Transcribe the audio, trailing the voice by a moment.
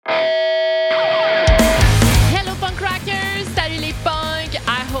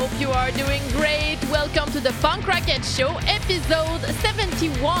to the Punk Rockette Show, episode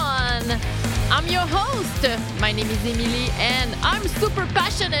 71. I'm your host. My name is Emily, and I'm super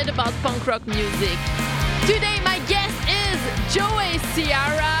passionate about punk rock music. Today, my guest is Joey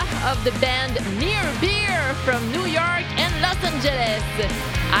Siara of the band Near Beer from New York and Los Angeles.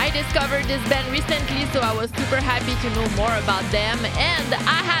 I discovered this band recently, so I was super happy to know more about them, and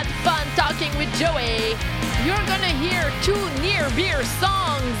I had fun talking with Joey. You're gonna hear 2 Near Beer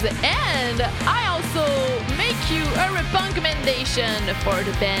songs, and I also make you a recommendation for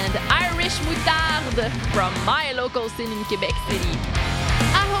the band Irish Moutarde from my local scene in Quebec City.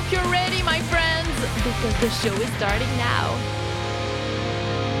 I hope you're ready, my friends, because the show is starting now.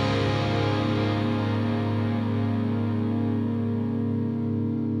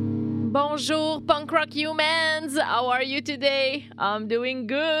 Bonjour, punk rock humans. How are you today? I'm doing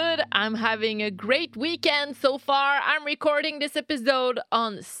good. I'm having a great weekend so far. I'm recording this episode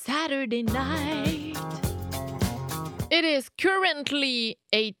on Saturday night. It is currently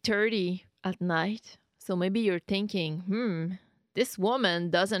 8:30 at night. So maybe you're thinking, this woman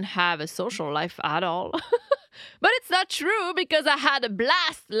doesn't have a social life at all. But it's not true, because I had a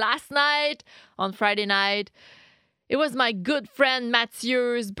blast last night on Friday night. It was my good friend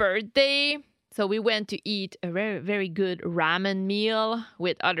Mathieu's birthday, so we went to eat a very, very good ramen meal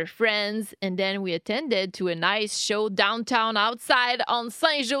with other friends, and then we attended to a nice show downtown outside on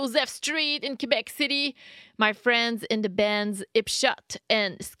Saint-Joseph Street in Quebec City. My friends in the bands Ipshot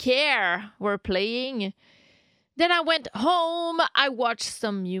and Scare were playing. Then I went home, I watched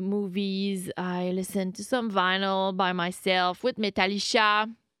some new movies, I listened to some vinyl by myself with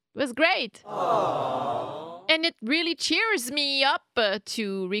Metallica. It was great. Aww. And it really cheers me up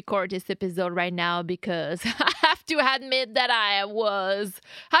to record this episode right now, because I have to admit that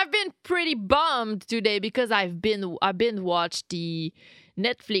I've been pretty bummed today, because I've been watched the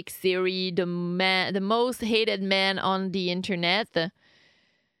Netflix series, the most hated man on the internet,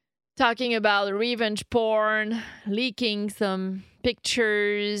 talking about revenge porn, leaking some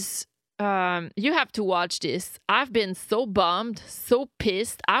pictures. You have to watch this. I've been so bummed, so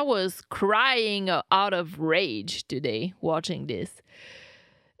pissed. I was crying out of rage today watching this.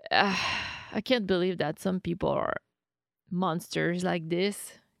 I can't believe that some people are monsters like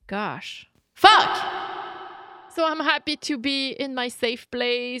this. Gosh. Fuck! So I'm happy to be in my safe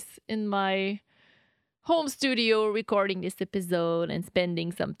place, in my home studio, recording this episode and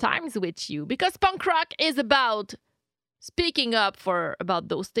spending some times with you. Because punk rock is about speaking up about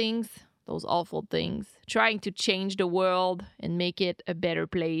those things. Those awful things, trying to change the world and make it a better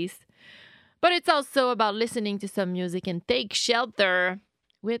place. But it's also about listening to some music and take shelter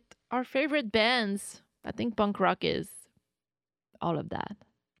with our favorite bands. I think punk rock is all of that.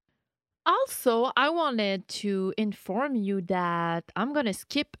 Also, I wanted to inform you that I'm going to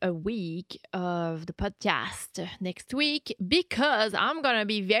skip a week of the podcast next week, because I'm going to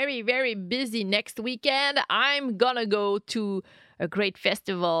be very, very busy next weekend. I'm going to go to a great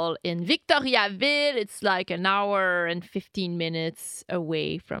festival in Victoriaville. It's like an hour and 15 minutes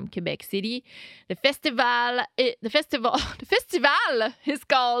away from Quebec City. The festival is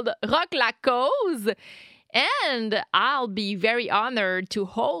called Rock La Cause. And I'll be very honored to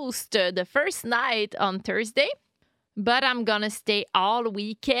host the first night on Thursday. But I'm gonna stay all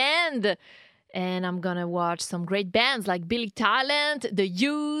weekend. And I'm gonna watch some great bands like Billy Talent, The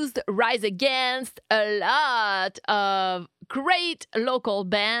Used, Rise Against, a lot of great local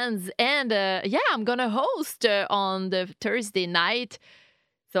bands. And I'm gonna host on the Thursday night.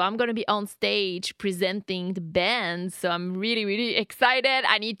 So I'm going to be on stage presenting the band. So I'm really, really excited.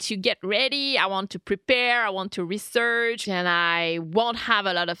 I need to get ready. I want to prepare. I want to research. And I won't have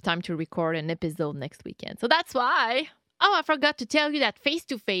a lot of time to record an episode next weekend. So that's why. Oh, I forgot to tell you that Face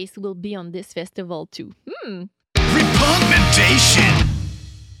to Face will be on this festival too. Repugnation.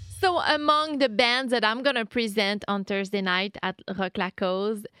 So among the bands that I'm going to present on Thursday night at Rock La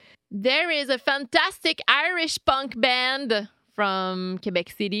Cause, there is a fantastic Irish punk band from Quebec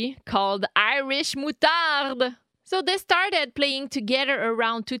City called Irish Moutarde. So they started playing together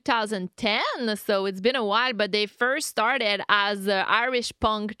around 2010, so it's been a while, but they first started as an Irish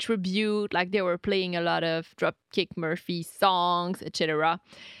punk tribute, like they were playing a lot of Dropkick Murphy songs, etc.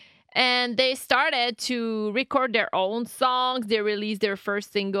 And they started to record their own songs. They released their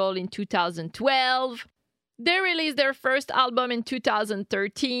first single in 2012. They released their first album in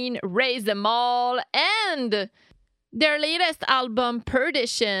 2013, Raise Them All, and their latest album,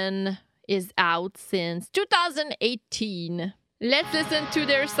 Perdition, is out since 2018. Let's listen to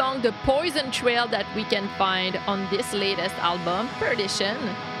their song, The Poison Trail, that we can find on this latest album, Perdition.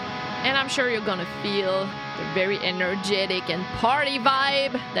 And I'm sure you're gonna feel the very energetic and party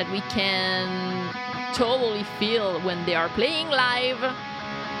vibe that we can totally feel when they are playing live.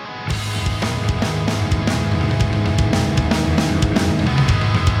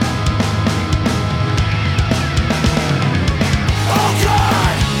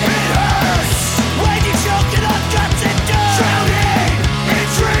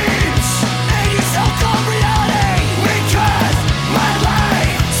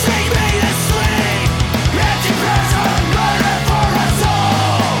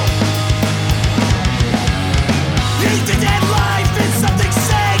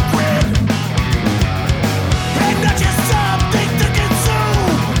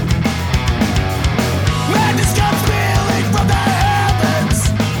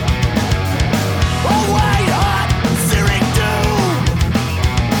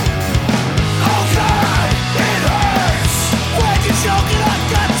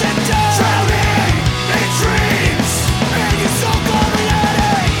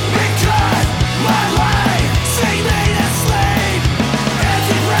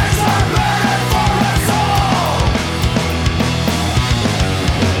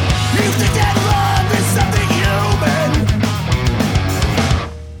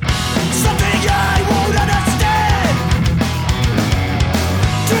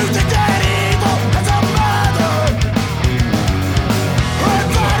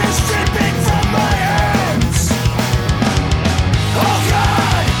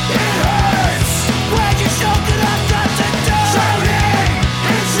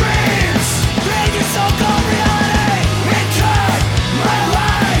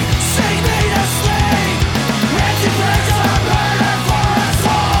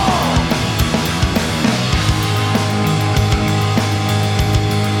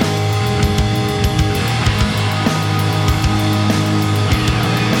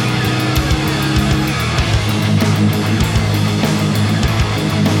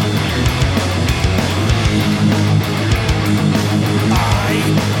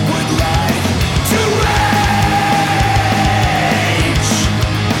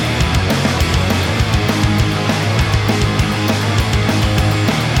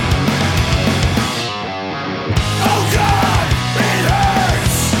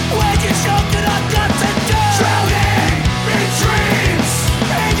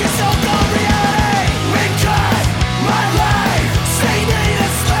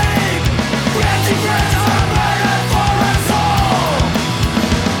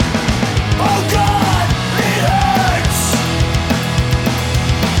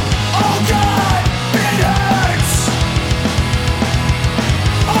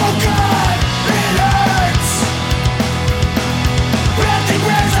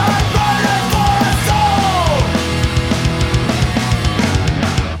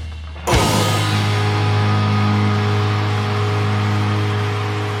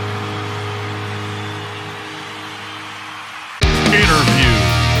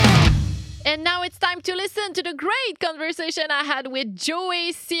 And now it's time to listen to the great conversation I had with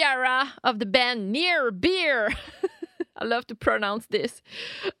Joey Siara of the band Near Beer. I love to pronounce this.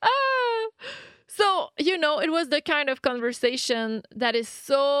 So, it was the kind of conversation that is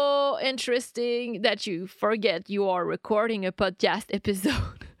so interesting that you forget you are recording a podcast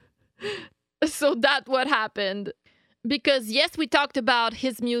episode. So that's what happened. Because yes, we talked about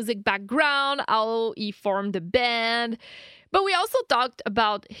his music background, how he formed the band, but we also talked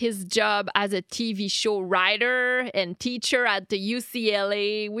about his job as a TV show writer and teacher at the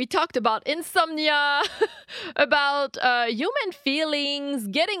UCLA. We talked about insomnia, about human feelings,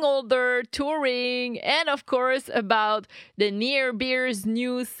 getting older, touring, and of course about the Near Beer's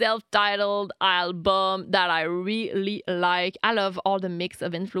new self-titled album that I really like. I love all the mix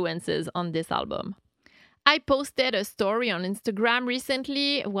of influences on this album. I posted a story on Instagram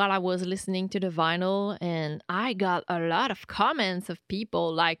recently while I was listening to the vinyl, and I got a lot of comments of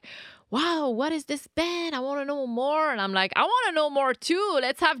people like, wow, what is this band? I want to know more. And I'm like, I want to know more too.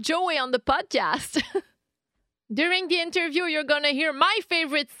 Let's have Joey on the podcast. During the interview, you're going to hear my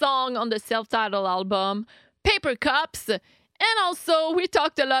favorite song on the self-titled album, Paper Cups. And also, we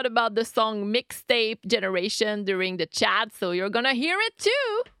talked a lot about the song Mixtape Generation during the chat, so you're going to hear it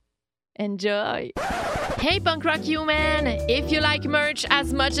too. Enjoy! Hey punk rock human! If you like merch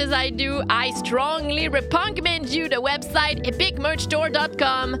as much as I do, I strongly recommend you the website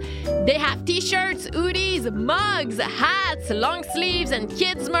epicmerchstore.com. They have t-shirts, hoodies, mugs, hats, long sleeves, and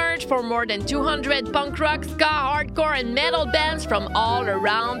kids merch for more than 200 punk rock, ska, hardcore, and metal bands from all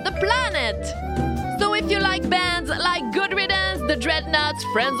around the planet. So if you like bands like Good Riddance, The Dreadnoughts,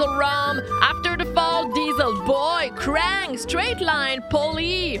 Frenzel Rum, After the Fall, Diesel Boy, Krang, Straight Line,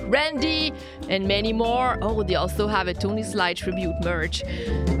 Polly, Randy, Tony, and many more. Oh, they also have a Tony Sly tribute merch.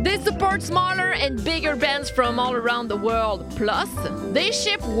 They support smaller and bigger bands from all around the world. Plus, they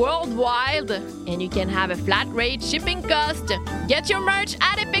ship worldwide, and you can have a flat rate shipping cost. Get your merch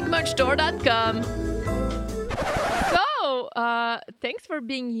at epicmerchstore.com. So, thanks for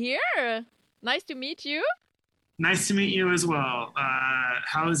being here. Nice to meet you. Nice to meet you as well.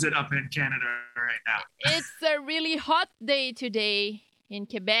 How is it up in Canada right now? It's a really hot day today in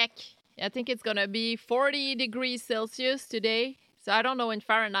Quebec. I think it's going to be 40 degrees Celsius today. So I don't know in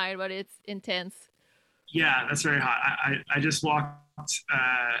Fahrenheit, but it's intense. Yeah, that's very hot. I just walked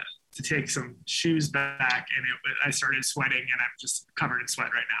to take some shoes back, and I started sweating, and I'm just covered in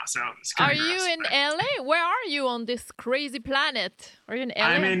sweat right now. So it's kind of gross. Are you in LA? Where are you on this crazy planet? Are you in LA?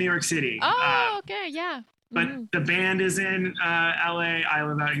 I'm in New York City. Oh, okay, yeah. But the band is in LA. I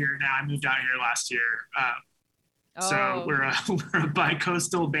live out here now. I moved out here last year. So we're a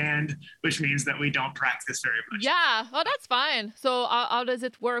bi-coastal band, which means that we don't practice very much. Yeah, well, that's fine. So how does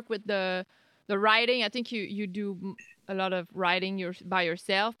it work with the writing? I think you do a lot of writing by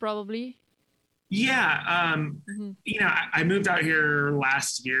yourself, probably. Yeah. You know, I moved out here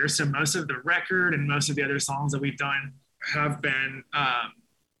last year, so most of the record and most of the other songs that we've done have been,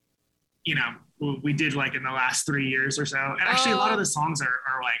 you know, we did like in the last 3 years or so. And actually a lot of the songs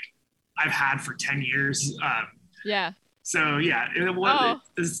are like I've had for 10 years. Yeah. So yeah,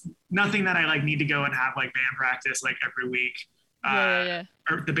 there's nothing that I like need to go and have like band practice like every week. Yeah.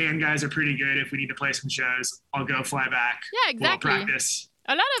 Or the band guys are pretty good. If we need to play some shows, I'll go fly back. Yeah, exactly. We'll practice.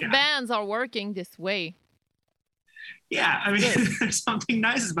 A lot of bands are working this way. Yeah, I mean, there's something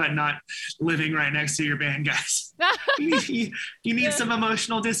nice about not living right next to your band guys. you need some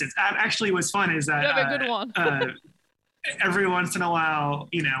emotional distance. Actually, what's fun is that you have a good one. Every once in a while,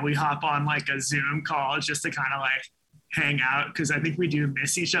 you know, we hop on like a Zoom call just to kind of like hang out because I think we do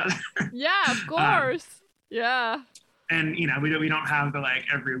miss each other. Yeah, of course. Yeah. And you know, we don't have the like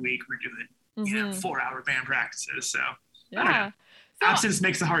every week we're doing you know 4-hour band practices. So I don't know. So, absence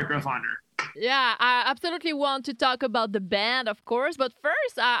makes the heart grow fonder. Yeah, I absolutely want to talk about the band, of course. But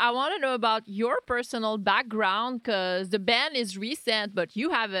first, I want to know about your personal background because the band is recent, but you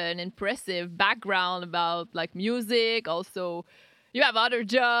have an impressive background about like music. Also, you have other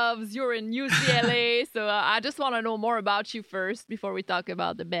jobs. You're in UCLA. So I just want to know more about you first before we talk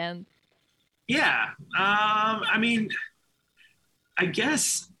about the band. Yeah. I mean, I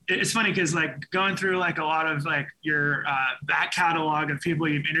guess it's funny because like going through like a lot of like your back catalog of people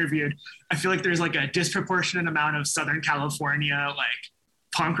you've interviewed, I feel like there's like a disproportionate amount of Southern California like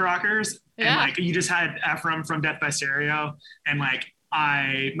punk rockers. Yeah. And like you just had Ephraim from Death by Stereo, and like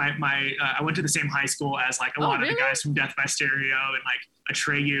I went to the same high school as like a lot of the guys from Death by Stereo and like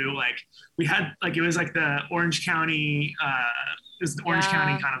Atreyu. Like we had like it was like the Orange County Orange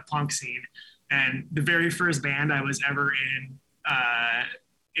County kind of punk scene. And the very first band I was ever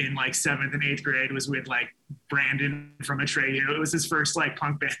in like 7th and 8th grade was with like Brandon from Atreyu. It was his first like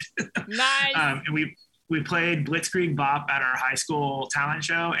punk band. Nice. And we played Blitzkrieg Bop at our high school talent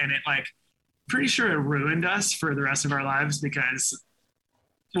show, and it like pretty sure it ruined us for the rest of our lives because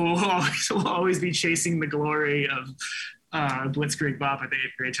we'll always be chasing the glory of Blitzkrieg Bop at the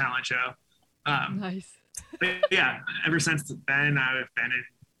 8th grade talent show. Nice. But yeah, ever since then I've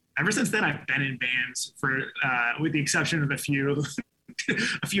been in bands for with the exception of a few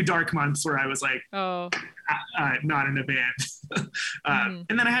dark months where I was like not in a band. And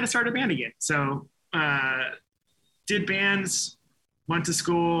then I had to start a band again. So did bands, went to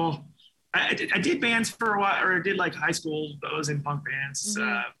school. I did bands for a while, or I did like high school, but I was in punk bands.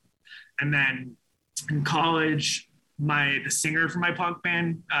 And then in college, the singer for my punk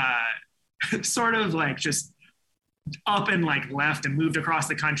band sort of like just up and like left and moved across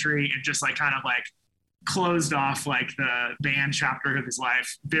the country and just like kind of like closed off like the band chapter of his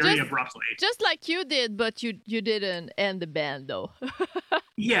life very abruptly. Just like you did, but you didn't end the band though.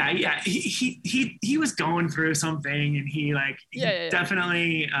 Yeah. He was going through something, and he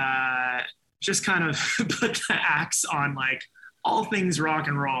definitely just kind of put the axe on like all things rock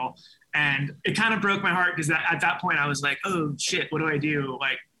and roll. And it kind of broke my heart because at that point I was like, oh shit, what do I do?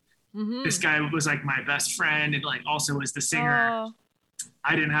 Like, this guy was like my best friend and like also was the singer.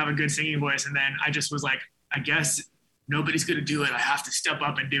 I didn't have a good singing voice. And then I just was like, I guess nobody's going to do it. I have to step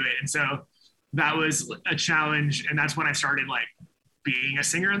up and do it. And so that was a challenge. And that's when I started like being a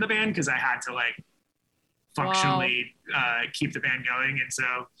singer in the band, because I had to like functionally keep the band going. And so,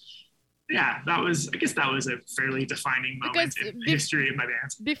 yeah, I guess that was a fairly defining moment in the history of my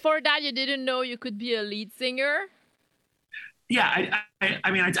bands. Before that, you didn't know you could be a lead singer? Yeah,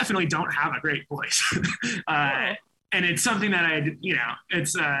 I mean, I definitely don't have a great voice. And it's something that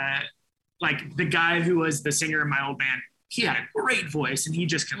it's like the guy who was the singer in my old band, he had a great voice and he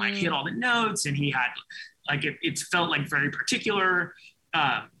just can like hit all the notes, and he had like it felt like very particular.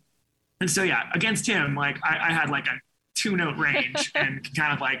 And so yeah, against him, like I had like a 2-note range and could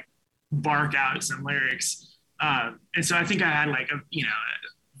kind of like bark out some lyrics. And so I think I had like a, you know,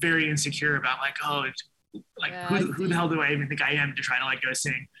 very insecure about like, oh, like who the hell do I even think I am to try to like go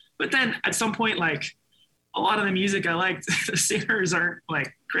sing? But then at some point, like a lot of the music I liked, the singers aren't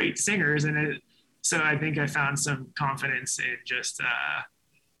like great singers. So I think I found some confidence in just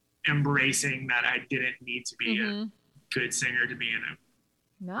embracing that I didn't need to be a good singer to be in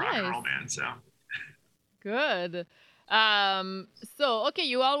a rock and roll band. So good. So okay,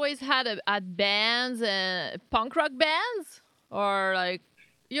 you always had at bands and punk rock bands, or like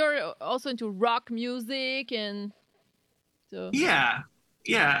you're also into rock music and so. Yeah.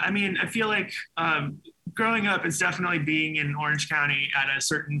 I mean, I feel like growing up, it's definitely being in Orange County at a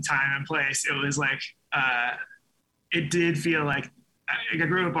certain time and place. It was like it did feel like I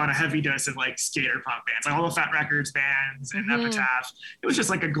grew up on a heavy dose of like skater punk bands, like all the Fat Records bands and Epitaph. It was just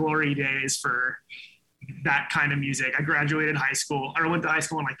like a glory days for that kind of music. I graduated high school, or went to high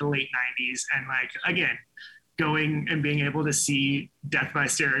school in like the late 90s. And like, again, going and being able to see Death by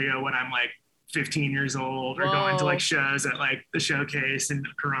Stereo when I'm like 15 years old, or going to like shows at like the Showcase in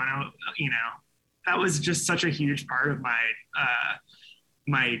Toronto, you know, that was just such a huge part of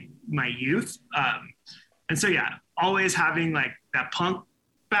my youth. And so, yeah, always having like that punk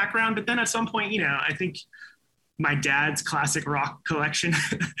background. But then at some point, you know, I think my dad's classic rock collection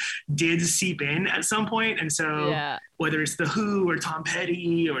did seep in at some point. And so whether it's The Who or Tom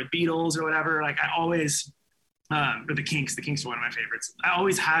Petty or Beatles or whatever, like I always, or the Kinks were one of my favorites. I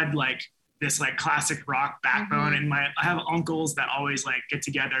always had like this like classic rock backbone. And I have uncles that always like get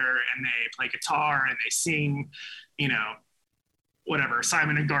together and they play guitar and they sing, you know, whatever,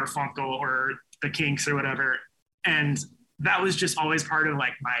 Simon and Garfunkel or the Kinks or whatever. And that was just always part of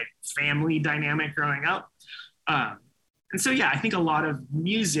like my family dynamic growing up. And so, yeah, I think a lot of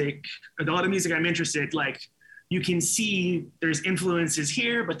music I'm interested, like you can see there's influences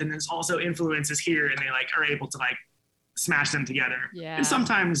here, but then there's also influences here, and they like are able to like smash them together. Yeah. And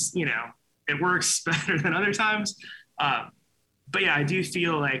sometimes, you know, it works better than other times. But yeah, I do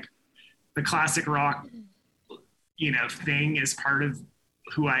feel like the classic rock, you know, thing is part of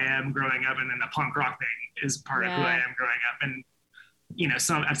who I am growing up, and then the punk rock thing is part of who I am growing up. And you know,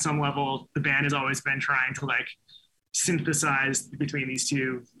 at some level, the band has always been trying to like synthesize between these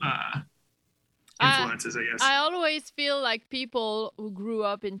two influences, I guess. I always feel like people who grew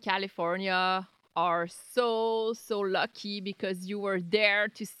up in California are so lucky, because you were there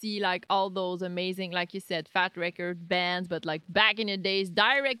to see like all those amazing, like you said, Fat Record bands, but like back in the days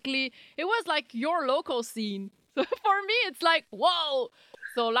directly, it was like your local scene. So for me, it's like, whoa.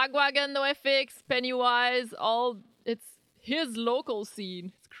 So Lagwagon, NoFX, Pennywise, it's his local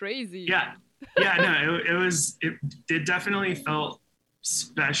scene. It's crazy. Yeah. No, it did definitely felt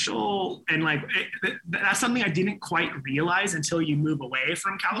special. And like, that's something I didn't quite realize until you move away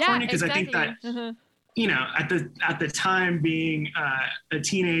from California. Because exactly. I think that, you know, at the time being a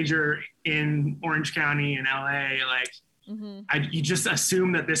teenager in Orange County in LA, like, you just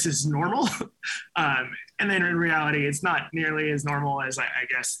assume that this is normal. And then in reality, it's not nearly as normal as I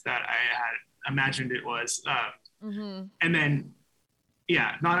guess that I had imagined it was. And then,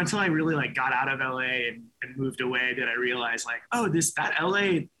 yeah, not until I really like got out of LA and moved away did I realize like, oh, that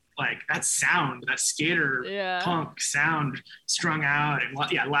LA, like that sound, that skater punk sound strung out. And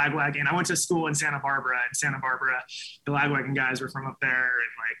Lagwagon. I went to school in Santa Barbara. The Lagwagon guys were from up there.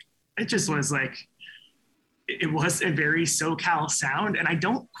 And like, it just was like, it was a very SoCal sound. And I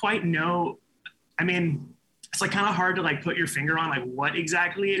don't quite know. I mean, it's like kind of hard to like put your finger on like what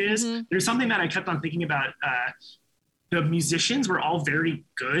exactly it is. There's something that I kept on thinking about. The musicians were all very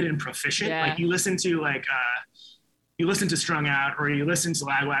good and proficient. Like you listen to Strung Out or you listen to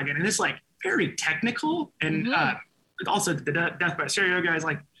Lagwagon, and it's like very technical. And also the Death by Stereo guys,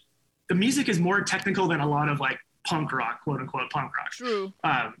 like the music is more technical than a lot of like punk rock, quote unquote punk rock. True.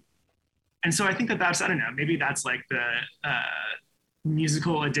 And so I think that's, I don't know, maybe that's like the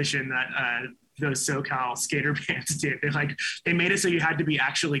musical addition that those SoCal skater bands did. They made it so you had to be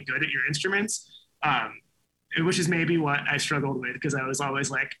actually good at your instruments. Which is maybe what I struggled with, because I was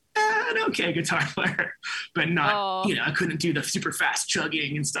always like, an okay guitar player, but not, you know, I couldn't do the super fast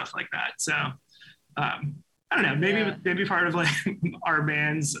chugging and stuff like that. So I don't know, maybe part of like our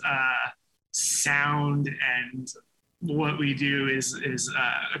band's sound and what we do is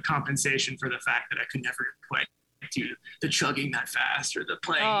a compensation for the fact that I could never quite do the chugging that fast or the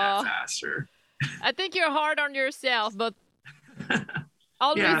playing that fast. Or I think you're hard on yourself, but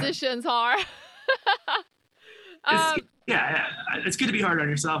All musicians are. It's good to be hard on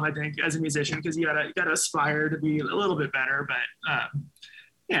yourself, I think, as a musician, because you gotta aspire to be a little bit better. But I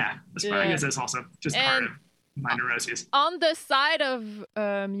guess that's also just part of my neuroses. On the side of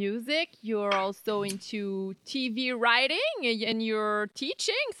music, you're also into TV writing and you're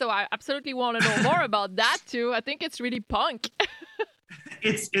teaching. So I absolutely want to know more about that too. I think it's really punk.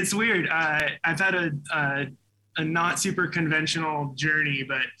 It's weird. I've had a not super conventional journey,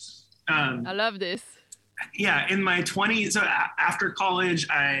 but I love this. Yeah, in my 20s, so after college,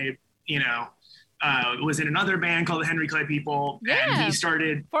 I was in another band called the Henry Clay People, and he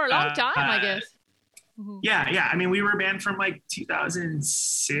started for a long time, I guess. Mm-hmm. Yeah. I mean, we were a band from like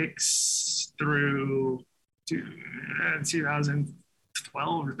 2006 through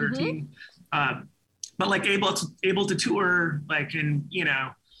 2012 or 13. Mm-hmm. But like able to tour, like, and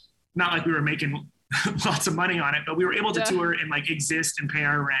not like we were making lots of money on it, but we were able to tour and like exist and pay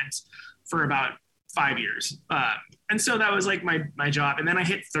our rent for about 5 years. And so that was like my job. And then I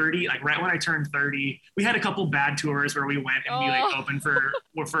hit 30, like right when I turned 30, we had a couple bad tours where we went and we like opened for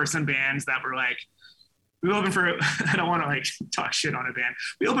some bands that were like, we opened for, I don't want to like talk shit on a band.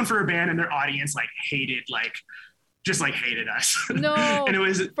 We opened for a band and their audience like hated us. No. And it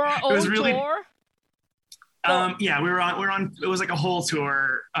was really tour? we're on, it was like a whole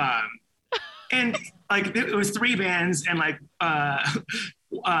tour. And like, it was 3 bands and like,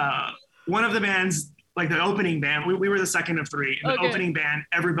 one of the bands, like the opening band, we were the second of 3. And the opening band,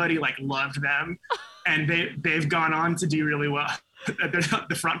 everybody like loved them, and they've gone on to do really well.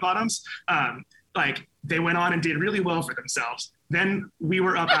 The front bottoms, like they went on and did really well for themselves. Then we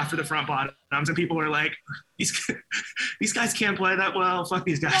were up after the front bottoms, and people were like, "These guys can't play that well. Fuck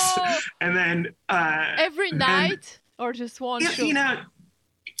these guys." No. And then every night or just one show.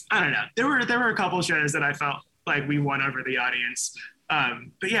 I don't know. There were a couple shows that I felt like we won over the audience.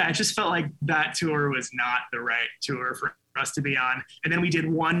 But yeah, it just felt like that tour was not the right tour for us to be on. And then we did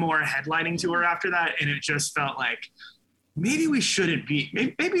one more headlining tour after that, and it just felt like maybe we shouldn't be.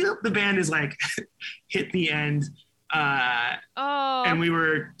 Maybe the band is like hit the end. And we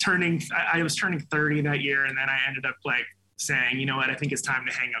were I was turning 30 that year, and then I ended up like saying, you know what, I think it's time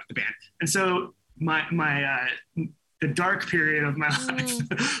to hang up the band. And so the dark period of my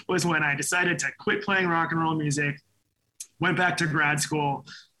life was when I decided to quit playing rock and roll music. Went back to grad school,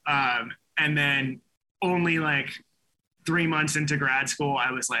 and then only like 3 months into grad school,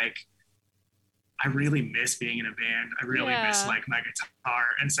 I was like, I really miss being in a band. I really miss like my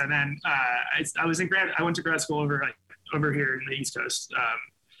guitar. And so then I went to grad school over here in the East Coast,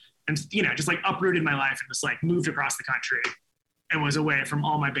 and just like uprooted my life and just like moved across the country and was away from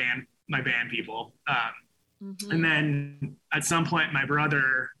all my band people. And then at some point, my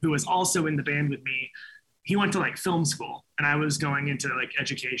brother, who was also in the band with me, he went to like film school, and I was going into like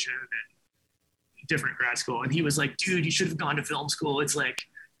education and different grad school. And he was like, dude, you should have gone to film school. It's way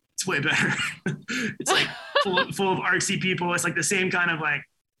better. It's like full of artsy people. It's like the same kind of like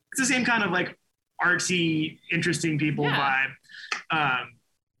artsy, interesting people vibe.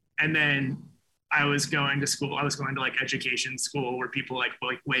 And then I was going to school. I was going to like education school where people like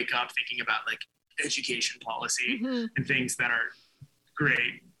wake up thinking about like education policy and things that are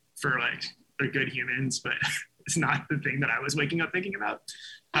great for like, they're good humans, but it's not the thing that I was waking up thinking about.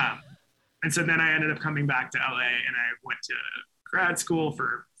 And so then I ended up coming back to LA, and I went to grad school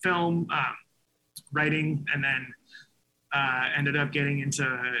for film writing, and then ended up getting into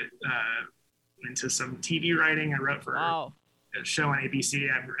some TV writing. I wrote for a show on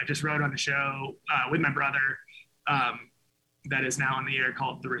ABC. I just wrote on the show with my brother that is now on the air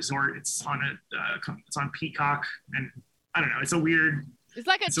called The Resort. It's on Peacock, and I don't know. It's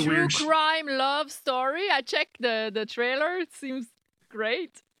like a true crime love story. I checked the trailer. It seems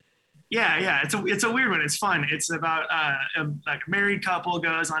great. Yeah. It's a weird one. It's fun. It's about like a married couple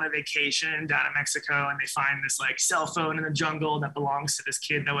goes on a vacation down in Mexico, and they find this like cell phone in the jungle that belongs to this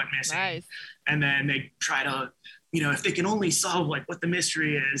kid that went missing. Nice. And then they try to, if they can only solve like what the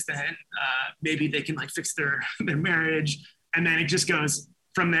mystery is, then maybe they can like fix their marriage. And then it just goes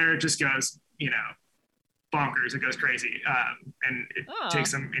from there. It just goes, bonkers. It goes crazy, and it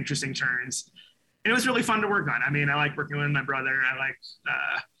takes some interesting turns. And it was really fun to work on. I mean, I like working with my brother. I like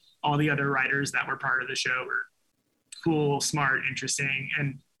all the other writers that were part of the show were cool, smart, interesting.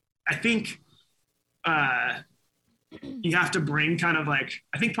 And I think you have to bring kind of like,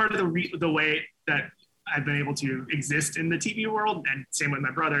 I think part of the way that I've been able to exist in the TV world, and same with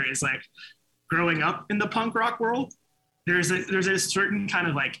my brother, is like growing up in the punk rock world. There's a certain kind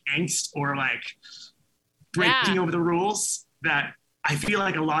of like angst or like breaking over the rules that I feel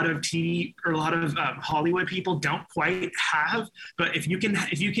like a lot of TV or a lot of Hollywood people don't quite have. But if you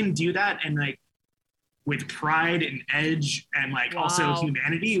can do that and like with pride and edge and like also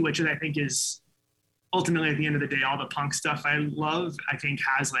humanity, which I think is ultimately at the end of the day, all the punk stuff I love, I think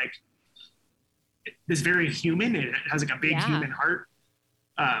has like this very human, it has like a big human heart.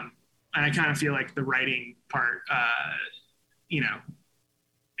 And I kind of feel like the writing part, you know,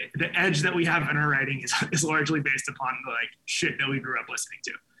 the edge that we have in our writing is largely based upon the like shit that we grew up listening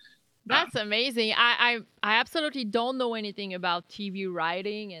to. That's amazing. I absolutely don't know anything about TV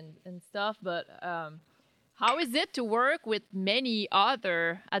writing and stuff, but how is it to work with many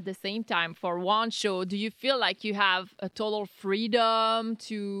other at the same time for one show? Do you feel like you have a total freedom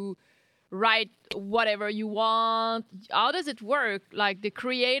to write whatever you want? How does it work? Like the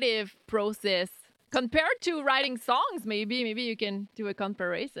creative process compared to writing songs, maybe you can do a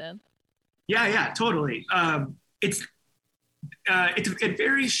comparison. Yeah, totally. It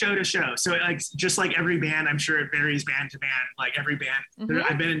varies show to show. So like just like every band, I'm sure it varies band to band. Like every band,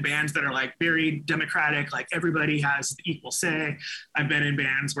 I've been in bands that are like very democratic, like everybody has equal say. I've been in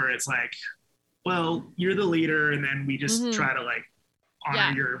bands where it's like, well, you're the leader, and then we just try to like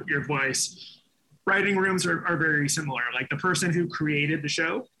honor your voice. Writing rooms are very similar. Like the person who created the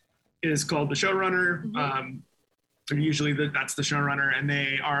show is called the showrunner. Usually that's the showrunner, and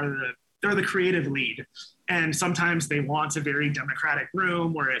they're the creative lead. And sometimes they want a very democratic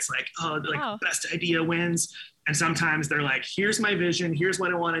room where it's like, best idea wins. And sometimes they're like, here's my vision, here's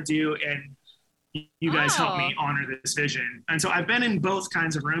what I want to do, and you guys help me honor this vision. And so I've been in both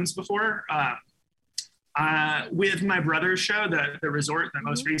kinds of rooms before. With my brother's show, the Resort, the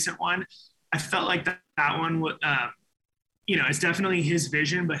most recent one, I felt like that one you know, it's definitely his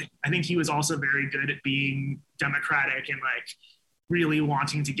vision, but I think he was also very good at being democratic and like really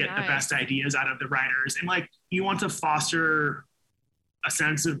wanting to get the best ideas out of the writers. And like, you want to foster a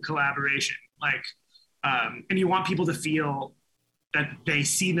sense of collaboration, like, and you want people to feel that they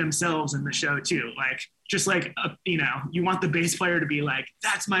see themselves in the show too. Like, just like, you know, you want the bass player to be like,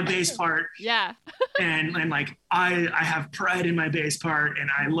 that's my bass part. and like, I have pride in my bass part, and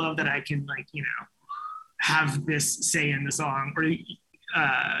I love that I can like, you know, have this say in the song, or you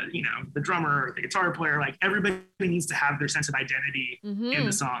know, the drummer or the guitar player, like everybody needs to have their sense of identity in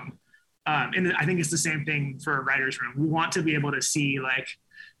the song. And I think it's the same thing for a writer's room. We want to be able to see like,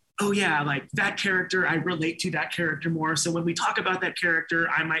 oh yeah, like that character, I relate to that character more. So when we talk about that character,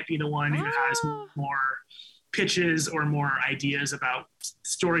 I might be the one who has more pitches or more ideas about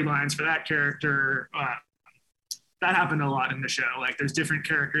storylines for that character. That happened a lot in the show. Like there's different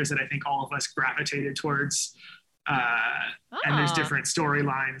characters that I think all of us gravitated towards. And there's different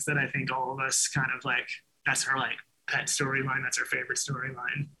storylines that I think all of us kind of like, that's our like pet storyline. That's our favorite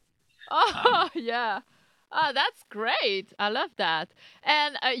storyline. That's great. I love that.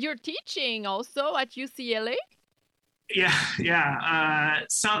 And you're teaching also at UCLA?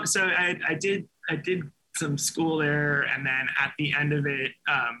 So I did some school there, and then at the end of it,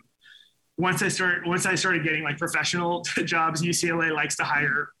 once I started getting like professional jobs, UCLA likes to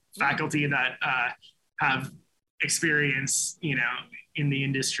hire faculty that have experience, you know, in the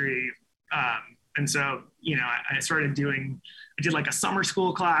industry. And so, you know, I did like a summer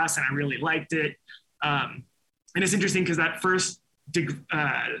school class, and I really liked it. And it's interesting because that first,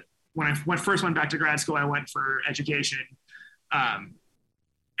 when I first went back to grad school, I went for education.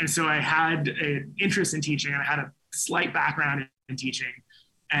 And so I had an interest in teaching, and I had a slight background in teaching.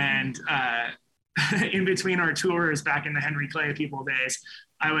 And in between our tours back in the Henry Clay People days,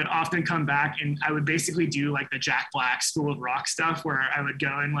 I would often come back and I would basically do like the Jack Black School of Rock stuff, where I would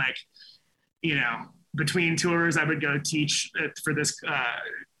go and like, you know, between tours, I would go teach for this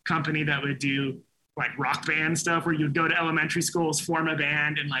company that would do like rock band stuff, where you'd go to elementary schools, form a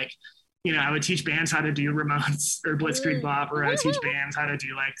band, and like, you know, I would teach bands how to do Ramones or Blitzkrieg Bop, or I would teach bands how to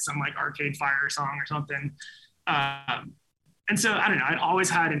do like some like Arcade Fire song or something. And so, I don't know, I'd always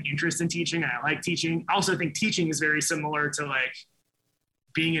had an interest in teaching, and I like teaching. I also think teaching is very similar to like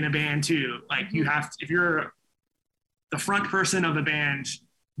being in a band too. Like you have to, if you're the front person of a band,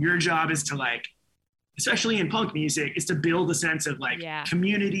 your job is to like, especially in punk music, is to build a sense of like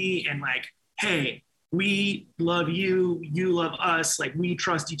community and like, hey, we love you, you love us, like we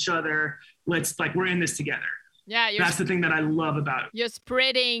trust each other. Let's like, we're in this together. Yeah. That's the thing that I love about it. You're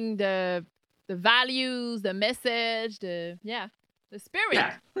spreading the values, the message, the spirit.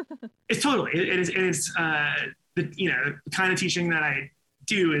 Yeah, it's totally, it is the, you know, the kind of teaching that I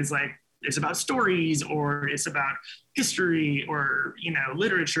do is like, it's about stories, or it's about history, or, you know,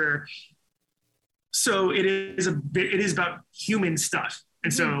 literature. So it is about human stuff.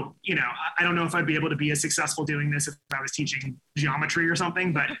 And so, you know, I don't know if I'd be able to be as successful doing this if I was teaching geometry or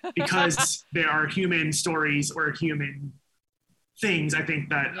something, but because there are human stories or human things, I think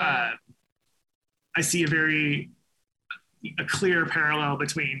that I see a clear parallel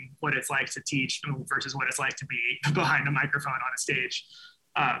between what it's like to teach versus what it's like to be behind a microphone on a stage.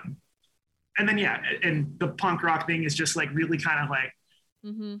 And then, and the punk rock thing is just like really kind of like,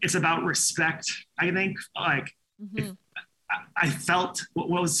 it's about respect, I think. Like, I felt what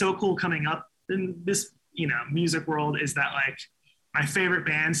was so cool coming up in this, you know, music world is that like my favorite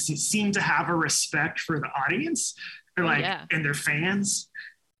bands seem to have a respect for the audience or like, and their fans.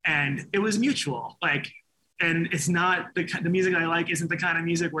 And it was mutual. Like, and it's not the music I like isn't the kind of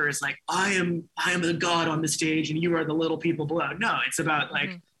music where it's like, I am the god on the stage and you are the little people below. No, it's about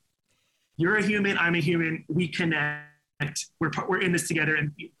like, you're a human, I'm a human, we connect, we're in this together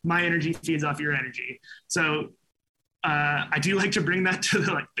and my energy feeds off your energy. So I do like to bring that to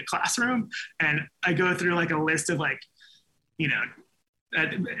the classroom, and I go through like a list of like, you know,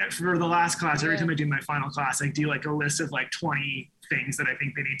 for the last class, every time I do my final class, I do like a list of like 20 things that I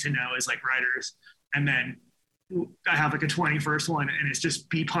think they need to know as like writers. And then I have like a 21st one and it's just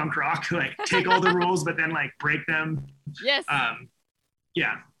be punk rock, like take all the rules, but then like break them. Yes.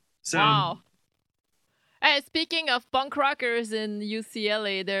 So, wow. Speaking of punk rockers in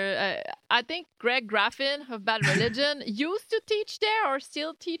UCLA, there, I think Greg Graffin of Bad Religion used to teach there or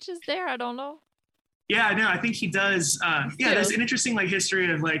still teaches there. I don't know. Yeah, no, I think he does. There's an interesting like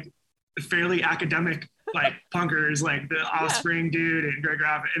history of like fairly academic like punkers, like the Offspring dude and Greg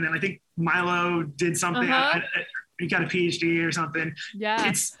Graffin, and then I think Milo did something. He got a PhD or something. Yeah,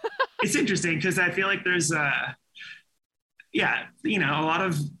 it's interesting because I feel like there's you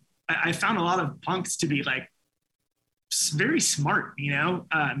know, I found a lot of punks to be like very smart, you know,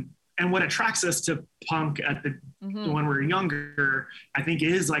 and what attracts us to punk at the when we're younger, I think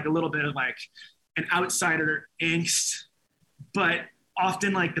is like a little bit of like an outsider angst, but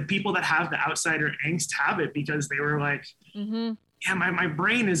often like the people that have the outsider angst have it because they were like, my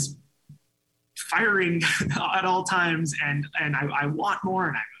brain is firing at all times and I want more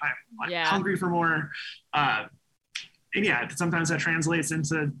and I'm hungry for more. And sometimes that translates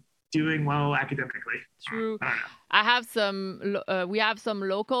into doing well academically. True. I have we have some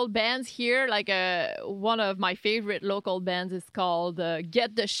local bands here. Like one of my favorite local bands is called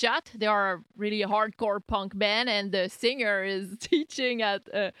Get the Shot. They are a really hardcore punk band, and the singer is teaching at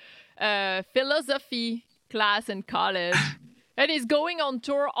a philosophy class in college. And he's going on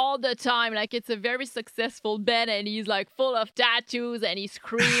tour all the time. Like, it's a very successful band, and he's like full of tattoos and he's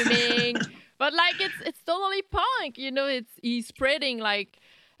screaming. But like it's totally punk, you know. He's spreading like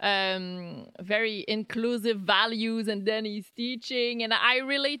very inclusive values, and then he's teaching, and I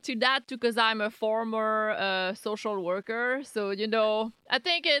relate to that too because I'm a former social worker, so you know, I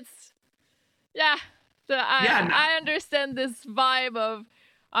think it's I understand this vibe of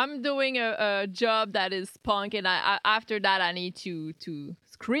I'm doing a job that is punk, and I after that I need to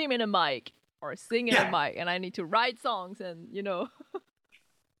scream in a mic or sing in a mic, and I need to write songs, and you know.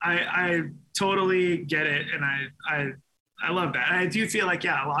 I totally get it, and I love that. And I do feel like,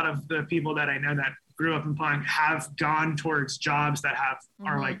 a lot of the people that I know that grew up in punk have gone towards jobs that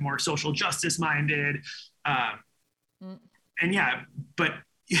are like more social justice minded. And but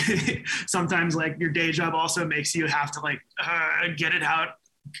sometimes like your day job also makes you have to like get it out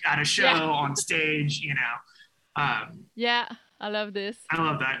at a show on stage, you know? I love this. I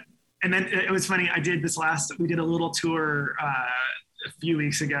love that. And then it was funny. We did a little tour a few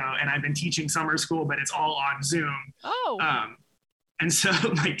weeks ago, and I've been teaching summer school, but it's all on Zoom. And so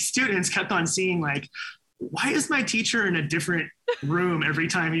like students kept on seeing like, why is my teacher in a different room every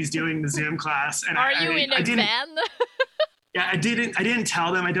time he's doing the Zoom class? And are you in a van? I didn't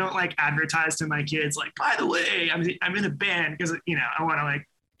tell them. I don't like advertise to my kids like, by the way, I'm in a band, because you know I want to like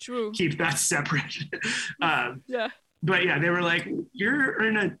keep that separate. But they were like, you're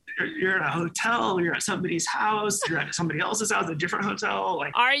in a hotel, you're at somebody's house, you're at somebody else's house, a different hotel.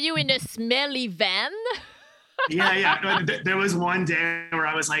 Like, are you in a smelly van? There was one day where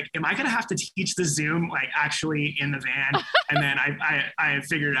I was like, am I gonna have to teach the Zoom like actually in the van? And then I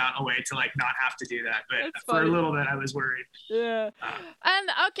figured out a way to like not have to do that. But for a little bit I was worried. And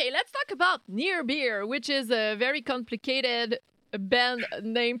okay, let's talk about Near Beer, which is a very complicated band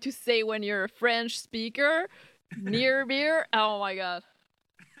name to say when you're a French speaker. Near Beer. Oh my god.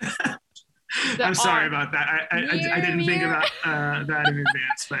 I'm sorry about that. I didn't think about that in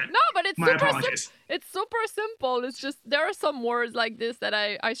advance, but no, but it's my apologies. It's super simple. It's just there are some words like this that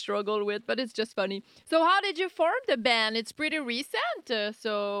I struggle with, but it's just funny. So how did you form the band? It's pretty recent,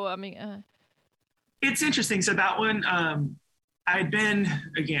 so I mean, it's interesting. So that one, I'd been,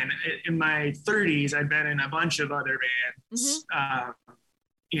 again, in my 30s, I'd been in a bunch of other bands,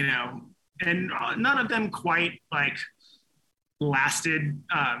 you know, and none of them quite like lasted.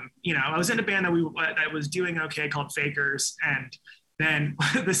 You know, I was in a band that was doing okay called Fakers, and then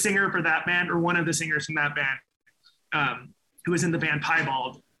the singer for that band, or one of the singers from that band, who was in the band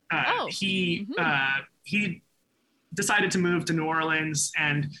Piebald, he decided to move to New Orleans,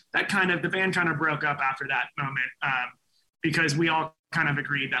 and the band kind of broke up after that moment, because we all kind of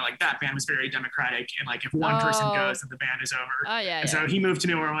agreed that like that band was very democratic, and like if one person goes, then the band is over. So he moved to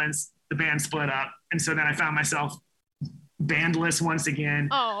New Orleans, the band split up, and so then I found myself bandless once again.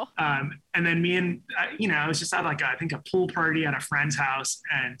 And then me and you know, I was just at like I think a pool party at a friend's house,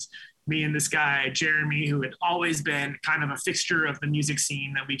 and me and this guy Jeremy, who had always been kind of a fixture of the music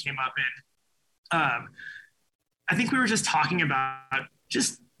scene that we came up in, I think we were just talking about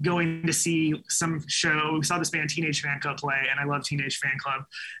just going to see some show. We saw this band Teenage Fan Club play, and I love Teenage Fan Club,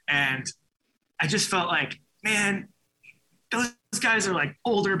 and I just felt like, man, those guys are like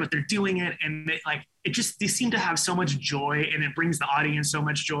older, but they're doing it, and they seem to have so much joy, and it brings the audience so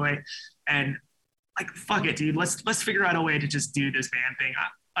much joy, and like, fuck it, dude, let's figure out a way to just do this band thing.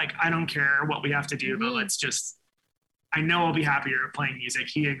 I don't care what we have to do, but I know I'll be happier playing music.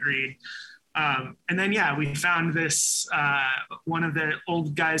 He agreed. And then, we found this, one of the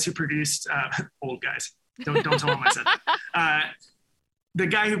old guys who produced, old guys, don't tell him I said that. The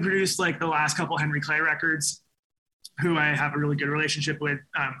guy who produced like the last couple Henry Clay records, who I have a really good relationship with,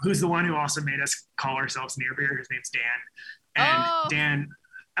 who's the one who also made us call ourselves Near Beer. His name's Dan. And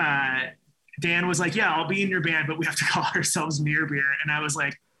Dan was like, yeah, I'll be in your band, but we have to call ourselves Near Beer. And I was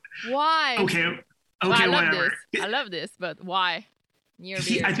like, why? Okay, whatever. I love this, but why?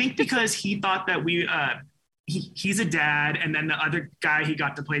 I think because he thought that he's a dad, and then the other guy he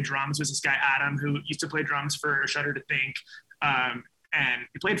got to play drums was this guy Adam, who used to play drums for Shudder to Think, and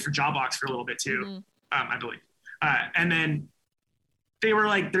he played for Jawbox for a little bit too, I believe. And then they were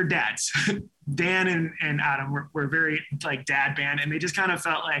like, they're dads. Dan and Adam were very like dad band, and they just kind of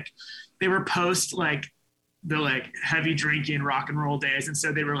felt like they were post like the like heavy drinking rock and roll days, and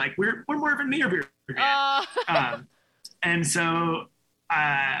so they were like, we're more of a Near Beer band. And so.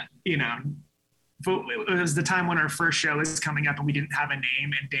 You know, it was the time when our first show was coming up and we didn't have a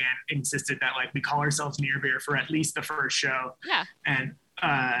name, and Dan insisted that like we call ourselves Near Beer for at least the first show. Yeah. And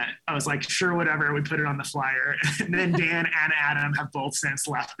I was like, sure, whatever. We put it on the flyer. And then Dan and Adam have both since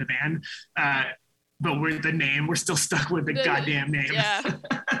left the band. But we're still stuck with the goddamn name. Yeah.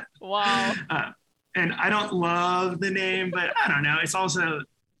 Wow. And I don't love the name, but I don't know. It's also...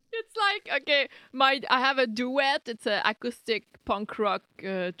 It's like, okay, I have a duet. It's an acoustic punk rock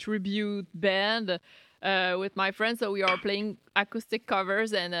tribute band with my friends. So we are playing acoustic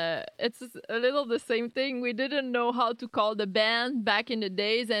covers, and it's a little the same thing. We didn't know how to call the band back in the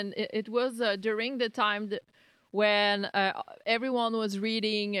days, and it was during the time when everyone was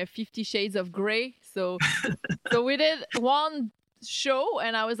reading 50 Shades of Grey. So we did one show,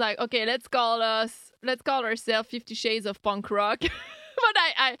 and I was like, okay, let's call ourselves 50 Shades of Punk Rock. But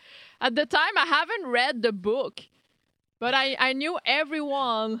I at the time I haven't read the book, but I knew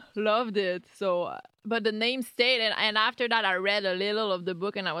everyone loved it. So, but the name stayed, and after that I read a little of the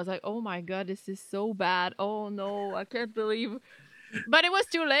book, and I was like, oh my god, this is so bad. Oh no, I can't believe. But it was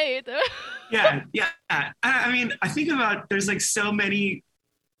too late. Yeah. I mean, I think about there's so many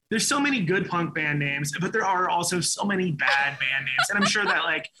good punk band names, but there are also so many bad band names, and I'm sure that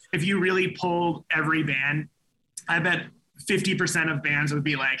like if you really pulled every band, I bet 50% of bands would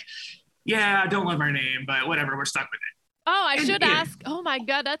be like, yeah, I don't love our name, but whatever, we're stuck with it. Oh, I should ask. Oh my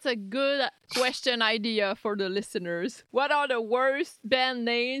God, that's a good question idea for the listeners. What are the worst band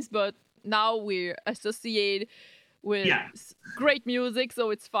names, but now we're associated with great music,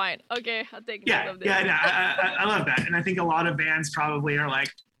 so it's fine. Okay, I'll take note of this. Yeah, I love that. And I think a lot of bands probably are like,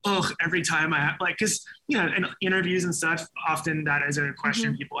 ugh, every time I have, like, because, you know, in interviews and stuff, often that is a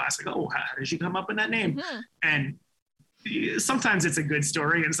question people ask, like, oh, how did you come up with that name? And sometimes it's a good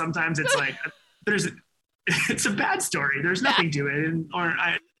story, and sometimes it's like it's a bad story. There's nothing to it,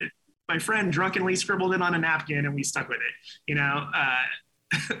 my friend drunkenly scribbled it on a napkin, and we stuck with it. You know,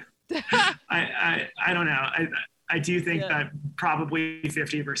 I don't know. I do think that probably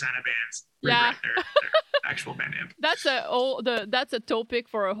 50% of bands regret their actual band name. That's a topic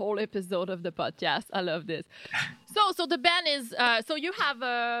for a whole episode of the podcast. I love this. So the band is so you have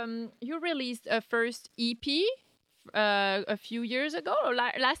you released a first EP. A few years ago, or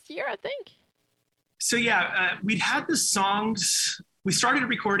last year, I think. So we'd had the songs. We started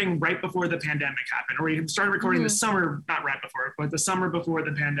recording right before the pandemic happened, or we started recording the summer, not right before, but the summer before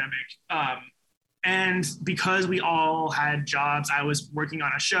the pandemic. And because we all had jobs, I was working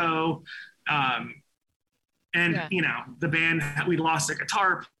on a show. The band, we lost a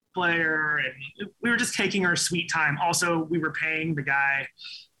guitar player, and we were just taking our sweet time. Also, we were paying the guy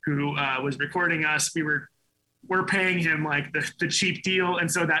who was recording us. We're paying him like the cheap deal.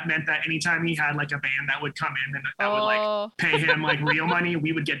 And so that meant that anytime he had like a band that would come in and that would like pay him like real money,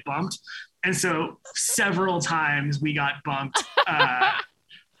 we would get bumped. And so several times we got bumped.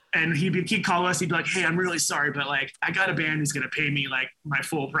 And he'd call us, he'd be like, hey, I'm really sorry, but like I got a band who's going to pay me like my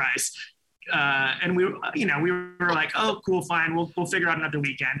full price. And we were like, oh, cool, fine. We'll figure out another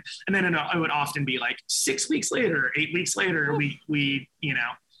weekend. And then it would often be like 6 weeks later, 8 weeks later, we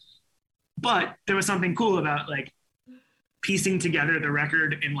but there was something cool about like piecing together the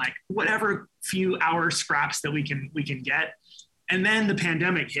record in like whatever few hour scraps that we can get. And then the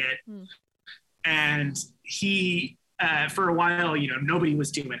pandemic hit, and he, for a while, nobody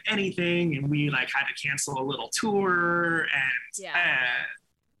was doing anything, and we like had to cancel a little tour,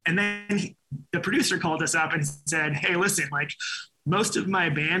 and then the producer called us up and said, hey, listen, like most of my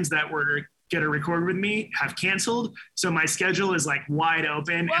bands that were going to record with me have canceled. So my schedule is like wide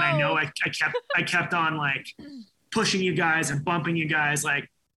open. Whoa. And I know I kept on like pushing you guys and bumping you guys, like,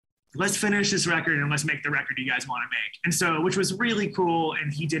 let's finish this record and let's make the record you guys want to make. And so, which was really cool.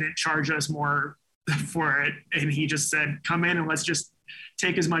 And he didn't charge us more for it. And he just said, come in and let's just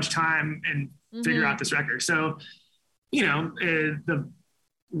take as much time and figure out this record. So,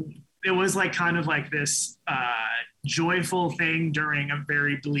 it was like kind of like this joyful thing during a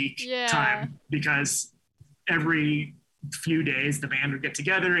very bleak time, because every few days the band would get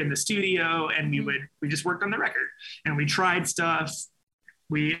together in the studio and we just worked on the record and we tried stuff.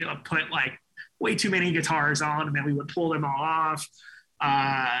 We put like way too many guitars on and then we would pull them all off.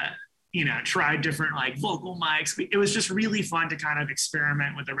 Tried different like vocal mics. It was just really fun to kind of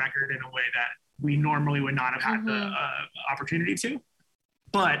experiment with the record in a way that we normally would not have had the opportunity to.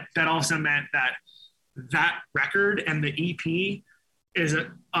 But that also meant that record and the EP is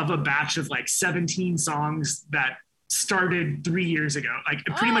of a batch of like 17 songs that started 3 years ago, like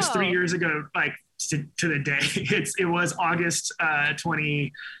pretty much 3 years ago, like to the day. It was August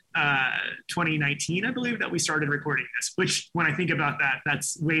 2019, I believe, that we started recording this, which when I think about that,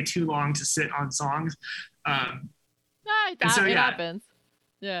 that's way too long to sit on songs. It happens.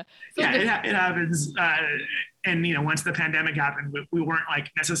 Yeah. So it happens. And, once the pandemic happened, we weren't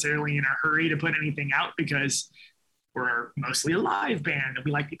like necessarily in a hurry to put anything out because we're mostly a live band and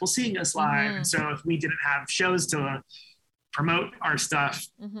we like people seeing us live. And so if we didn't have shows to promote our stuff,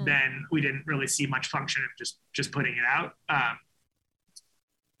 then we didn't really see much function in just putting it out.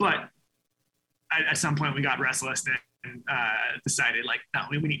 But at some point we got restless and decided like, no,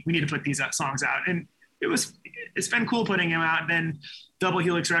 we need to put these songs out. And it's been cool putting them out. And then Double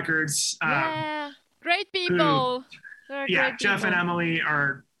Helix Records. Great people. Great Jeff people. And Emily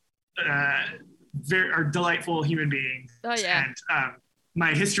are delightful human beings. Oh yeah. And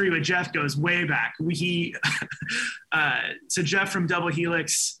my history with Jeff goes way back. So Jeff from Double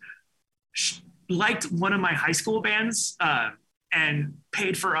Helix liked one of my high school bands and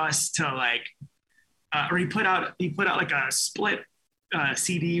paid for us to like, or he put out like a split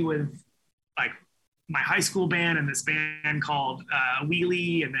CD with like my high school band and this band called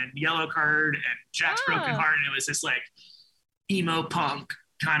Wheelie, and then Yellow Card and Jack's Broken Heart. And it was this like emo punk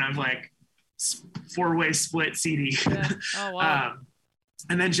kind of like 4-way split CD. Yeah. Oh, wow.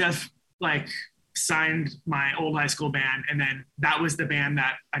 And then Jeff like signed my old high school band. And then that was the band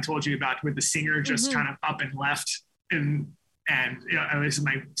that I told you about where the singer just kind of up and left. And this is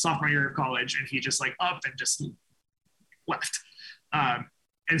my sophomore year of college, and he just like up and just left.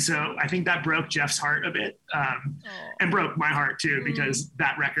 And so I think that broke Jeff's heart a bit, and broke my heart too, because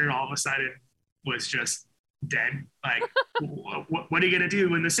that record all of a sudden was just dead. Like, what are you going to do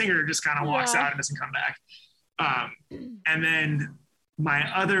when the singer just kind of walks out and doesn't come back? And then my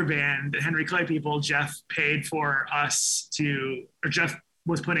other band, the Henry Clay People, Jeff paid for us Jeff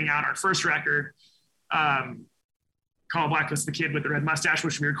was putting out our first record called Blacklist the Kid with the Red Mustache,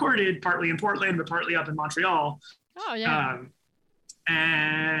 which we recorded partly in Portland, but partly up in Montreal. Oh, yeah.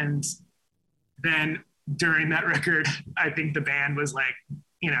 And then during that record, I think the band was like,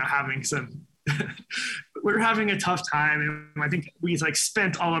 having some, we were having a tough time. And I think we like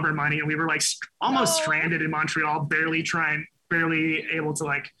spent all of our money and we were like almost stranded in Montreal, barely able to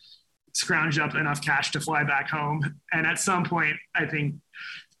like scrounge up enough cash to fly back home. And at some point, I think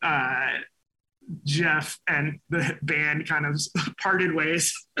Jeff and the band kind of parted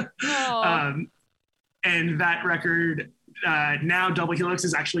ways. And that record, now Double Helix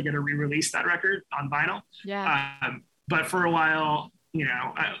is actually going to re-release that record on vinyl. Yeah. But for a while,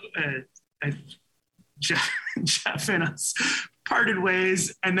 Jeff and us parted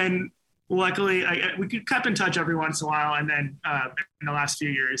ways, and then luckily we kept in touch every once in a while, and then in the last few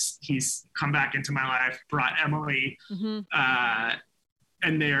years he's come back into my life, brought Emily,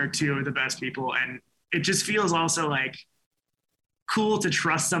 and they are two of the best people, and it just feels also like cool to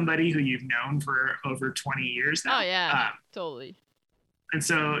trust somebody who you've known for over 20 years now. Oh yeah, totally. And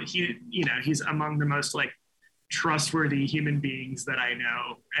so he's among the most like trustworthy human beings that I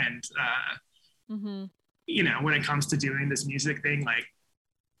know, and when it comes to doing this music thing, like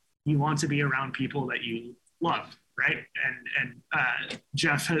you want to be around people that you love, right? And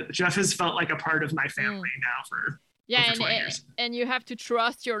Jeff has felt like a part of my family now for over 20 years. And you have to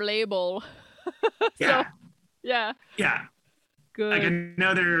trust your label. Yeah. Yeah. Good. Like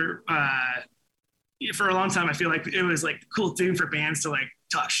another for a long time, I feel like it was like the cool thing for bands to like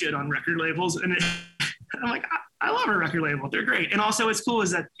talk shit on record labels, and I'm like, I love a record label; they're great. And also, what's cool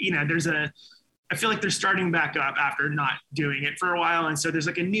is that I feel like they're starting back up after not doing it for a while, and so there's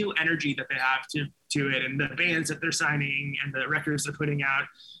like a new energy that they have to it, and the bands that they're signing and the records they're putting out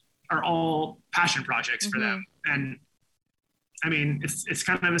are all passion projects for them. And I mean, it's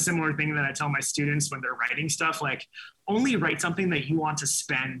kind of a similar thing that I tell my students when they're writing stuff, like only write something that you want to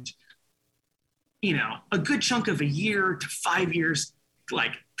spend, a good chunk of a year to 5 years,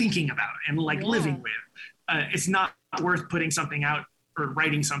 like thinking about and like living with. It's not worth putting something out or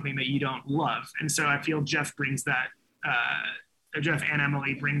writing something that you don't love. And so I feel Jeff brings that, Jeff and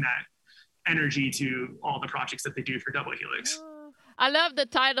Emily bring that energy to all the projects that they do for Double Helix. I love the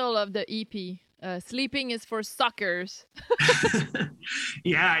title of the EP. Sleeping is for suckers.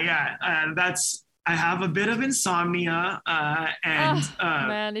 Yeah. I have a bit of insomnia, and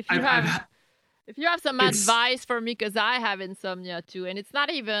man, if you have some advice for me, because I have insomnia too, and it's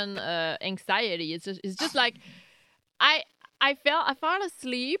not even anxiety. It's just like I fall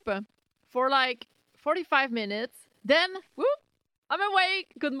asleep for like 45 minutes, then whoop, I'm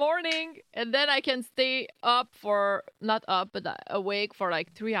awake. Good morning. And then I can stay up for, not up, but awake for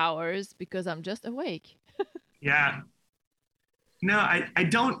like 3 hours because I'm just awake. Yeah. No, I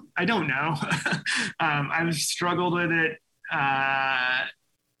don't know. I've struggled with it. I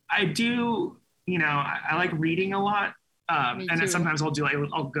do, I like reading a lot. And then sometimes I'll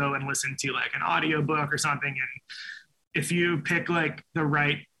go and listen to like an audiobook or something. And if you pick like the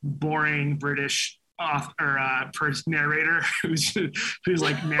right boring British narrator who's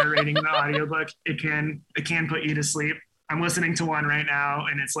like narrating the audiobook, it can put you to sleep. I'm listening to one right now,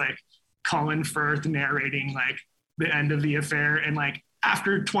 and it's like Colin Firth narrating like the end of the affair, and like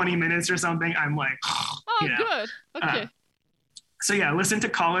after 20 minutes or something, I'm like, good. Okay. So yeah, listen to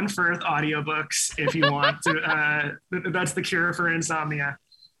Colin Firth audiobooks if you want to. That's the cure for insomnia.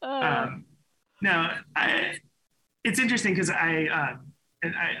 It's interesting because I've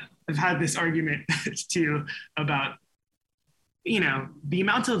had this argument too about, the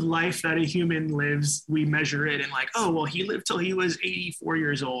amount of life that a human lives. We measure it in like, oh, well, he lived till he was 84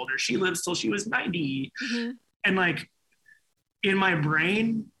 years old, or she lives till she was 90. And like in my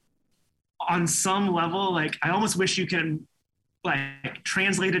brain, on some level, like I almost wish you can like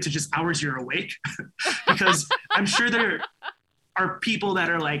translate it to just hours you're awake, because I'm sure there are people that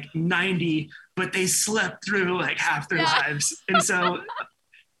are like 90, but they slept through like half their lives. And so,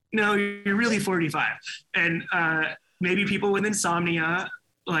 no, you're really 45. And maybe people with insomnia,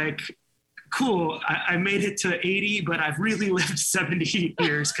 like, cool, I made it to 80, but I've really lived 70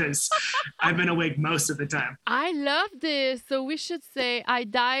 years because I've been awake most of the time. I love this. So we should say I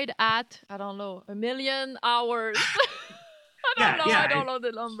died at, I don't know, 1 million hours. I don't know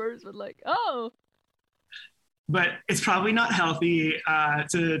the numbers, but like, oh. But it's probably not healthy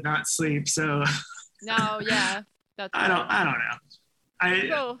to not sleep. So no, yeah. I don't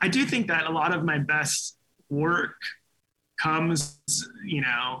know. I do think that a lot of my best work comes,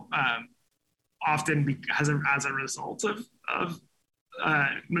 often as a result of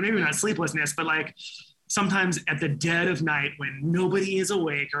maybe not sleeplessness, but like sometimes at the dead of night when nobody is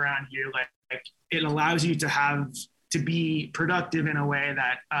awake around you, like it allows you to be productive in a way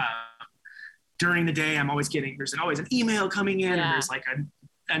that during the day there's always an email coming in, and there's like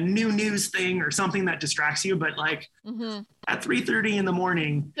a new news thing or something that distracts you. But like at 3:30 in the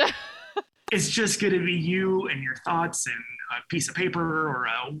morning, it's just going to be you and your thoughts and a piece of paper or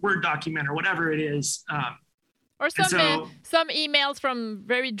a Word document or whatever it is. Or some emails from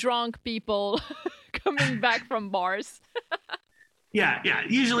very drunk people coming back from bars. Yeah.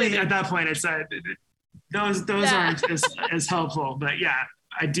 Usually at that point, it's those aren't as helpful. But yeah,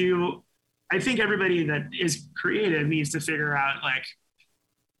 I think everybody that is creative needs to figure out like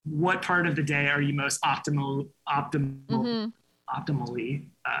what part of the day are you most optimally optimally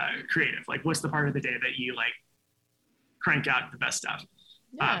creative? Like, what's the part of the day that you like crank out the best stuff?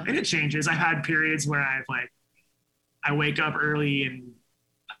 Yeah. And it changes. I've had periods where I wake up early and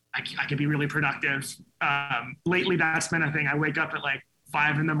I can be really productive. Lately, that's been a thing. I wake up at like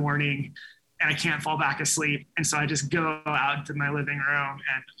 5 a.m. and I can't fall back asleep. And so I just go out to my living room,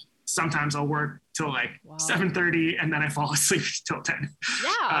 and sometimes I'll work till like 7:30 and then I fall asleep till 10.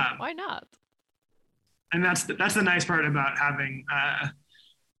 Yeah, why not? And that's the nice part about having,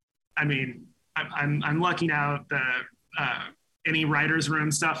 I mean, I'm lucky now the any writer's room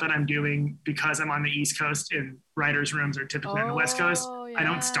stuff that I'm doing, because I'm on the East Coast and writer's rooms are typically on the West Coast. Yeah. I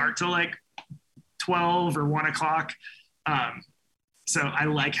don't start till like 12 or 1 o'clock. So I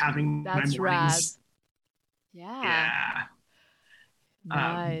like having my mornings. Rad. Yeah.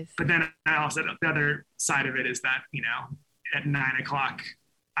 Nice. But then I also, the other side of it is that, you know, at 9 o'clock,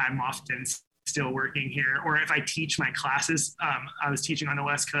 I'm often still working here. Or if I teach my classes, I was teaching on the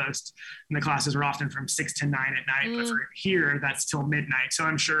West Coast, and the classes were often from 6 to 9 at night. But for here, that's till midnight. So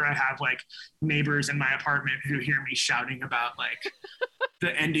I'm sure I have like neighbors in my apartment who hear me shouting about like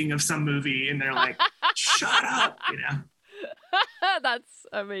the ending of some movie, and they're like, shut up, you know? That's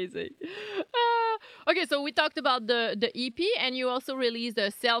amazing. Okay, so we talked about the EP, and you also released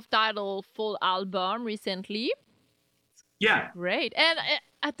a self-titled full album recently. Yeah. Great. And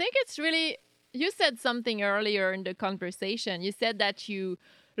I think it's really, you said something earlier in the conversation. You said that you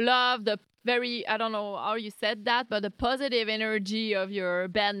love the very, I don't know how you said that, but the positive energy of your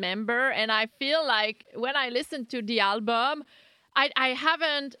band member. And I feel like when I listen to the album, I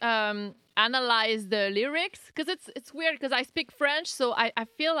haven't analyzed the lyrics, because it's weird, because I speak French, so I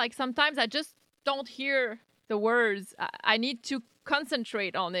feel like sometimes I just don't hear the words. I need to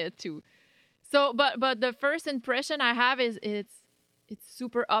concentrate on it too. So, but the first impression I have is it's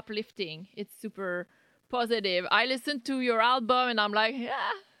super uplifting. It's super positive. I listened to your album and I'm like,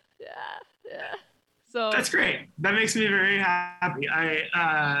 yeah. So that's great. That makes me very happy.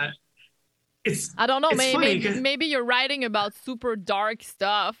 I don't know. Maybe you're writing about super dark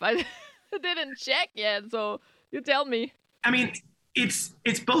stuff. I didn't check yet, so you tell me. I mean, it's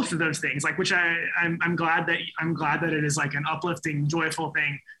both of those things. Like, which I'm glad that it is like an uplifting, joyful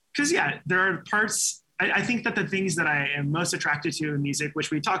thing. Because yeah, there are parts. I think that the things that I am most attracted to in music, which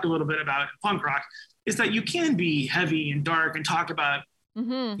we talked a little bit about in punk rock, is that you can be heavy and dark and talk about,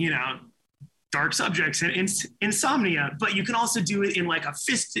 you know, dark subjects and insomnia, but you can also do it in like a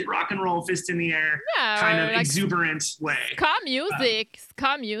rock and roll fist in the air, kind of like exuberant way.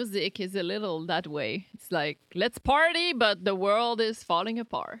 Ska music is a little that way. It's like, let's party, but the world is falling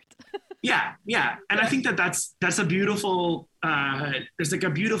apart. Yeah. And I think that's a beautiful, there's like a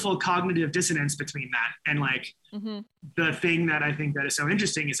beautiful cognitive dissonance between that. And like the thing that I think that is so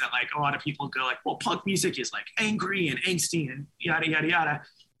interesting is that like a lot of people go like, well, punk music is like angry and angsty and yada, yada, yada.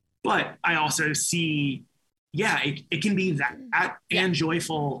 But I also see, it can be that and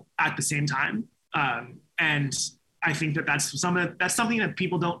joyful at the same time. And I think that's something that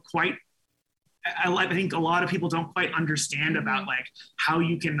people don't quite, I think a lot of people don't quite understand about like how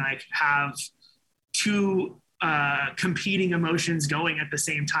you can like have two competing emotions going at the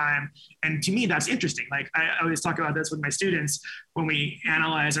same time. And to me, that's interesting. Like I always talk about this with my students when we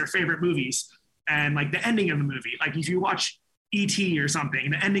analyze our favorite movies and like the ending of the movie. Like if you watch E.T. or something,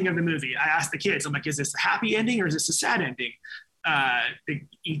 the ending of the movie, I ask the kids, I'm like, is this a happy ending or is this a sad ending? The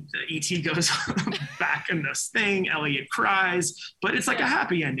E.T. goes back in this thing, Elliot cries, but it's like a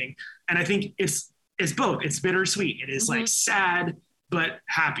happy ending. And I think it's both. It's bittersweet. It is like sad, but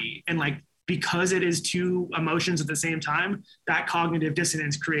happy. And like, because it is two emotions at the same time, that cognitive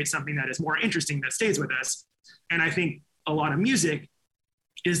dissonance creates something that is more interesting, that stays with us. And I think a lot of music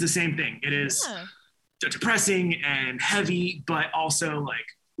is the same thing. It is depressing and heavy, but also like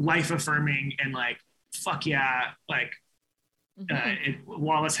life affirming and like, fuck yeah, like,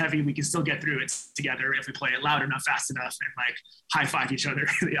 while it's heavy, we can still get through it together if we play it loud enough, fast enough, and like high five each other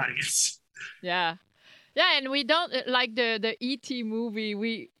in the audience. Yeah, and we don't like the E.T.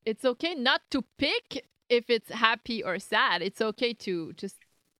 movie. It's okay not to pick if it's happy or sad. It's okay to just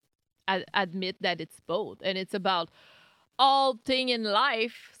admit that it's both, and it's about all thing in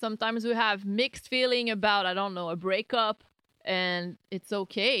life. Sometimes we have mixed feeling about, I don't know, a breakup, and it's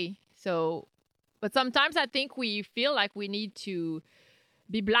okay. So. But sometimes I think we feel like we need to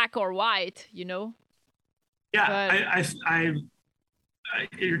be black or white, you know? Yeah,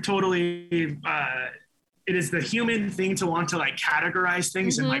 you're totally, it is the human thing to want to like categorize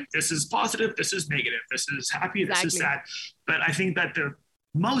things and like, this is positive, this is negative, this is happy, this is sad. But I think that the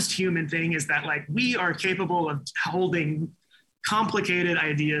most human thing is that like, we are capable of holding complicated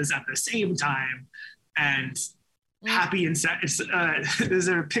ideas at the same time. And happy and sad. There's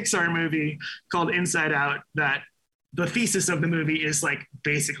a Pixar movie called Inside Out that the thesis of the movie is like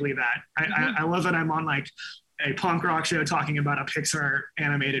basically that. I love that I'm on like a punk rock show talking about a Pixar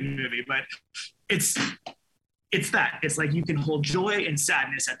animated movie, but it's that. It's like you can hold joy and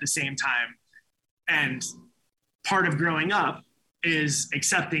sadness at the same time. And part of growing up is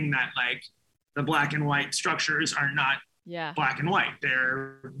accepting that like the black and white structures are not black and white.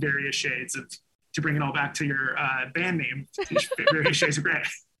 They're various shades of, to bring it all back to your band name, various shades of gray.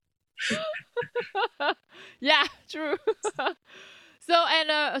 Yeah, true.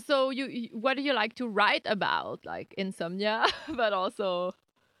 So you what do you like to write about, like insomnia, but also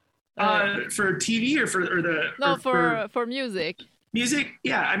for TV or for music? Music,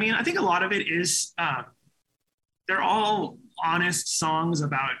 yeah. I mean, I think a lot of it is they're all honest songs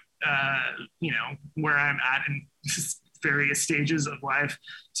about where I'm at in various stages of life.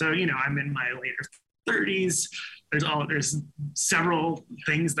 So I'm in my later 30s. There's several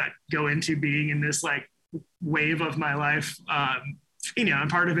things that go into being in this like wave of my life. And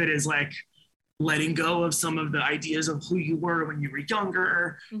part of it is like letting go of some of the ideas of who you were when you were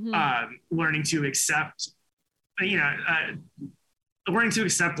younger, learning to accept, learning to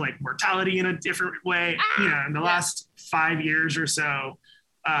accept like mortality in a different way. In the last 5 years or so,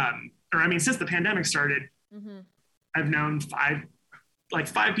 since the pandemic started, I've known five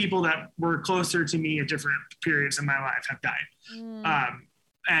people that were closer to me at different periods in my life have died.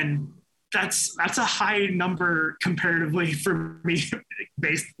 And that's a high number comparatively for me,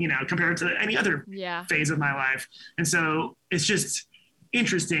 based, compared to any other phase of my life. And so it's just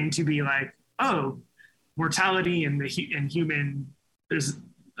interesting to be like, oh, mortality and humans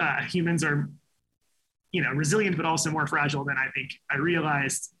are, resilient, but also more fragile than I think I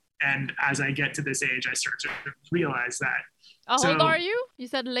realized. And as I get to this age, I start to realize that. How old are you? You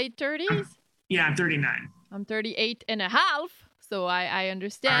said late 30s? Yeah, I'm 39. I'm 38 and a half. So I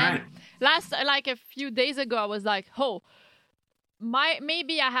understand. Right. Like a few days ago, I was like,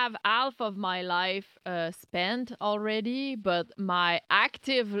 maybe I have half of my life spent already, but my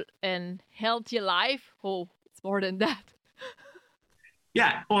active and healthy life, it's more than that.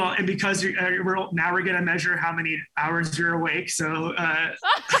 Yeah, well, and because we're going to measure how many hours you're awake. So,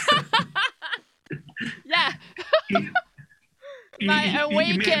 yeah, my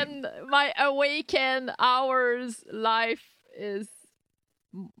awakened hours life is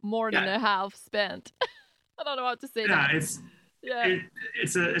more than a half spent. I don't know how to say that.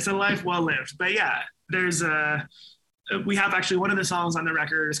 It's a life well lived. But yeah, we have actually one of the songs on the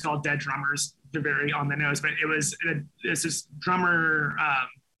record is called "Dead Drummers." They're very on the nose, but it's this drummer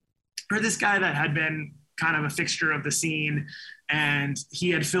or this guy that had been kind of a fixture of the scene, and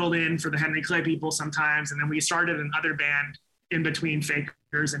he had filled in for the Henry Clay people sometimes. And then we started another band in between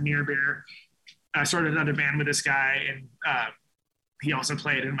Fakers and Near Beer. I started another band with this guy, and he also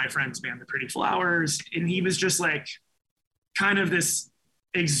played in my friend's band, The Pretty Flowers. And he was just like kind of this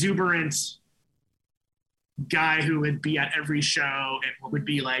exuberant guy who would be at every show and would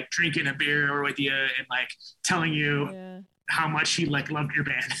be like drinking a beer with you and like telling you how much he like loved your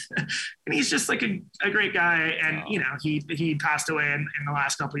band. And he's just like a great guy. And he passed away in the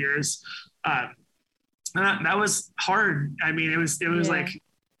last couple of years. And that was hard. I mean, it was like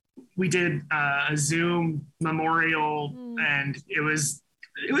we did a Zoom memorial, and it was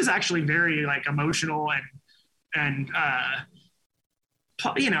actually very like emotional and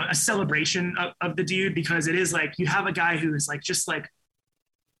a celebration of the dude, because it is like you have a guy who is like just like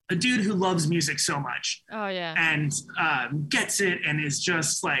a dude who loves music so much. Oh yeah. And gets it and is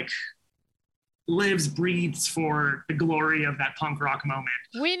just like lives, breathes for the glory of that punk rock moment.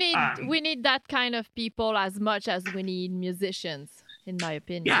 We need that kind of people as much as we need musicians, in my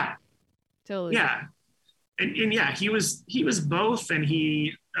opinion. Yeah. Totally. Yeah. And yeah, he was both, and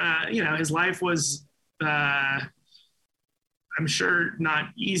he his life was I'm sure not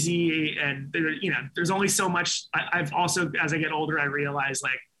easy, and there's only so much. I've also, as I get older, I realize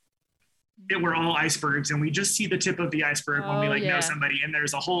like we're all icebergs, and we just see the tip of the iceberg when we know somebody, and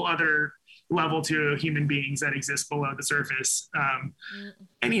there's a whole other level to human beings that exist below the surface. And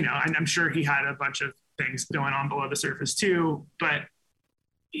I'm sure he had a bunch of things going on below the surface too, but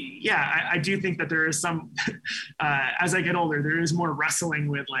yeah, I do think that there is some as I get older, there is more wrestling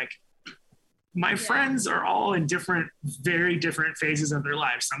with like, my friends are all in very different phases of their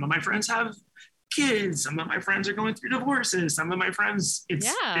lives. Some of my friends have kids. Some of my friends are going through divorces. Some of my friends,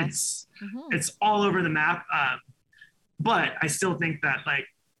 it's all over the map. But I still think that like,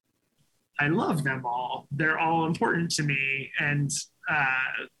 I love them all. They're all important to me. And,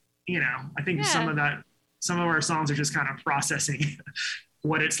 I think some of our songs are just kind of processing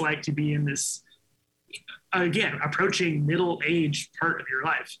what it's like to be in this, again, approaching middle-age part of your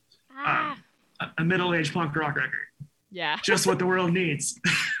life. A middle-aged punk rock record. Yeah. Just what the world needs.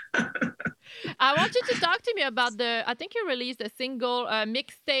 I want you to talk to me about I think you released a single,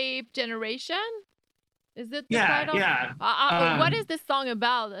 mixtape Generation. Is it the title? Yeah. What is this song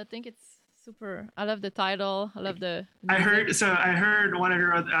about? I think it's super. I love the title. I love the music. I heard one of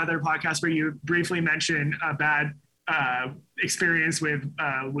your other podcasts where you briefly mentioned a bad experience with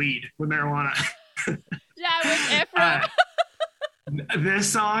weed, with marijuana. Yeah, with Ephraim. This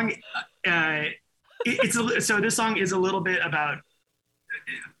song, so this song is a little bit about,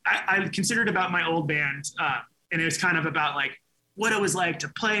 I considered about my old band, and it was kind of about like what it was like to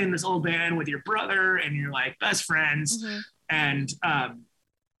play in this old band with your brother and your like best friends, and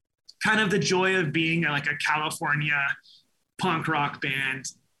kind of the joy of being like a California punk rock band,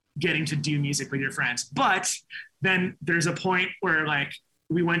 getting to do music with your friends. But then there's a point where like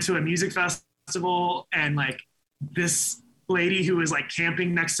we went to a music festival, and like this lady who was like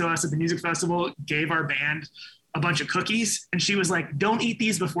camping next to us at the music festival gave our band a bunch of cookies, and she was like, don't eat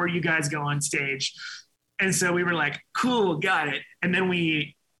these before you guys go on stage. And so we were like, cool, got it. And then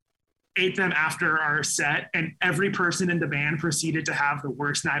we ate them after our set, and every person in the band proceeded to have the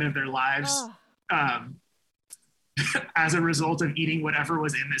worst night of their lives as a result of eating whatever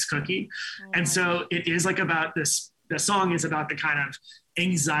was in this cookie. And so it is like about this, the song is about the kind of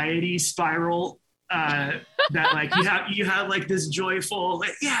anxiety spiral that like you have like this joyful,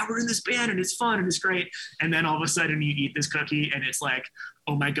 like, yeah, we're in this band and it's fun and it's great. And then all of a sudden you eat this cookie and it's like,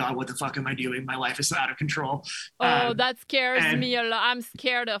 oh my God, what the fuck am I doing? My life is so out of control. That scares me a lot. I'm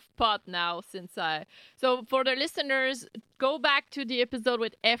scared of pot now so for the listeners, go back to the episode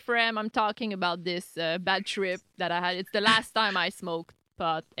with Ephraim. I'm talking about this bad trip that I had. It's the last time I smoked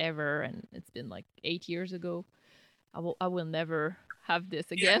pot ever, and it's been like 8 years ago. I will never have this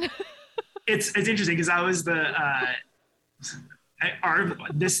again. Yeah. It's interesting because I was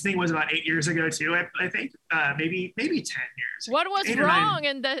this thing was about 8 years ago too. I think maybe 10 years. What was wrong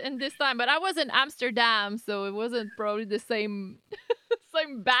in this time? But I was in Amsterdam, so it wasn't probably the same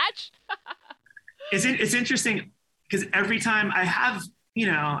same batch. It's interesting because every time I have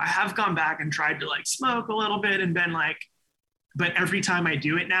gone back and tried to like smoke a little bit and been like, but every time I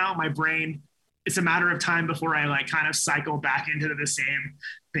do it now, my brain, it's a matter of time before I like kind of cycle back into the same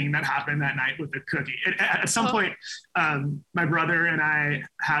thing that happened that night with the cookie. At some point, my brother and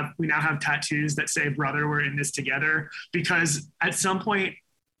we now have tattoos that say "Brother, we're in this together," because at some point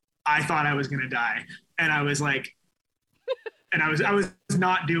I thought I was going to die, and I was like, and I was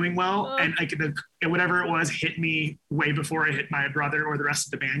not doing well, and like whatever it was hit me way before it hit my brother or the rest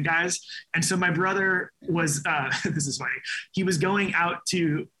of the band guys. And so my brother was this is funny. He was going out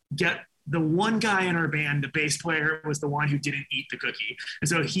to get the one guy in our band. The bass player was the one who didn't eat the cookie, and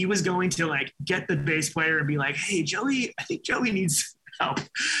so he was going to like get the bass player and be like, "Hey, Joey, I think Joey needs help."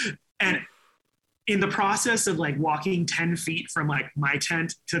 And in the process of like walking 10 feet from like my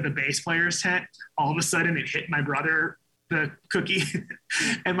tent to the bass player's tent, all of a sudden it hit my brother, the cookie,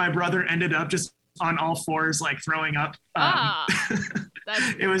 and my brother ended up just on all fours, like throwing up.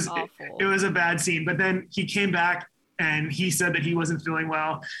 That's it was awful. It was a bad scene. But then he came back and he said that he wasn't feeling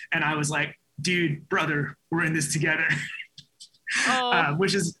well, and I was like, "Dude, brother, we're in this together."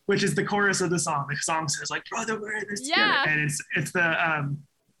 Which is the chorus of the song. The song says like, "Brother, we're in this together," and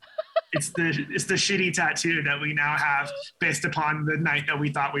it's the shitty tattoo that we now have based upon the night that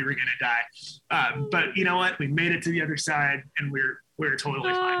we thought we were gonna die. But you know what? We made it to the other side, and we're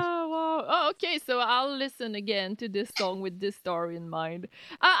totally fine. Wow. Oh, okay, so I'll listen again to this song with this story in mind.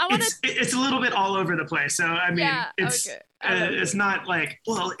 It's a little bit all over the place. So I mean, it's not like,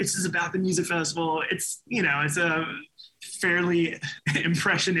 well, it's just about the music festival. It's it's a fairly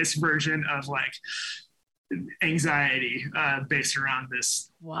impressionist version of like anxiety based around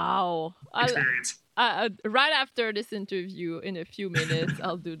this experience. Right after this interview, in a few minutes,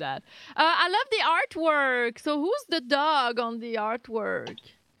 I'll do that. I love the artwork. So who's the dog on the artwork?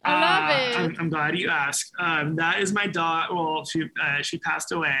 I love it. I'm glad you asked. That is my dog. Well, she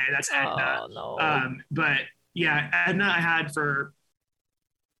passed away. That's Edna. Oh, no. But yeah, Edna I had for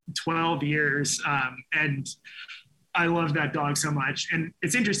 12 years. And I love that dog so much. And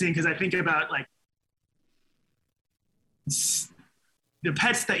it's interesting because I think about like the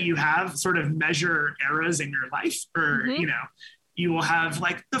pets that you have sort of measure eras in your life, or you will have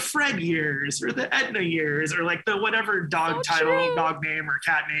like the Fred years or the Edna years, or like the whatever dog dog name or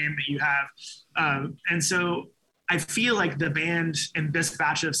cat name that you have. And so I feel like the band in this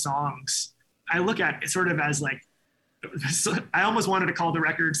batch of songs, I look at it sort of as like, I almost wanted to call the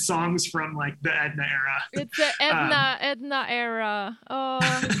record songs from like the Edna era. It's the Edna era. Oh.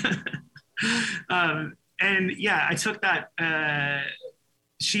 And yeah, I took that.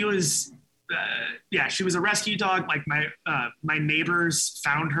 She was, she was a rescue dog. Like my neighbors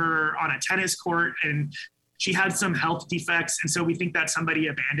found her on a tennis court, and she had some health defects, and so we think that somebody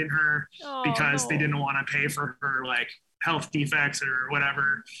abandoned her because they didn't want to pay for her like health defects or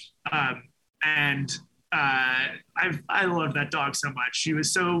whatever. And I loved that dog so much. She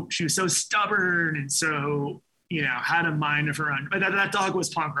was so stubborn and so, had a mind of her own. But that dog was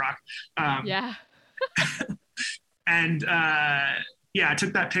punk rock. Yeah. And I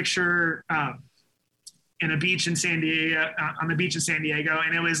took that picture in a beach in San Diego, on the beach in San Diego,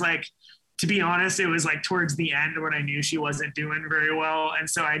 and it was like, to be honest, it was like towards the end when I knew she wasn't doing very well, and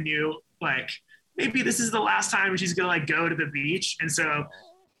so I knew like maybe this is the last time she's gonna like go to the beach, and so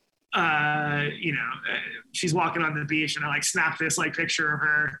she's walking on the beach, and I like snapped this like picture of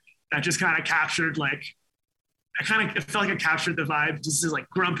her that just kind of captured like. I felt like I captured the vibe. Just this like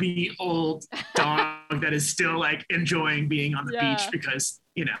grumpy old dog that is still like enjoying being on the beach because,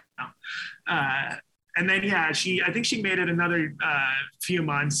 and then, I think she made it another few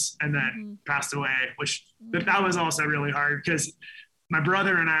months and then passed away, which that was also really hard because my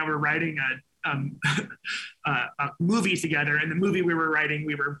brother and I were writing a movie together, and the movie we were writing,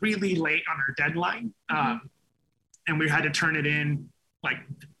 we were really late on our deadline. And we had to turn it in like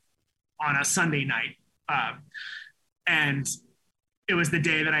on a Sunday night. And it was the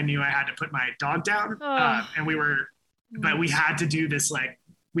day that I knew I had to put my dog down. And but we had to do this, like,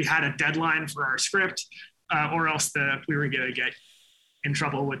 we had a deadline for our script, or else we were going to get in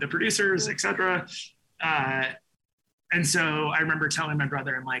trouble with the producers, etc. And so I remember telling my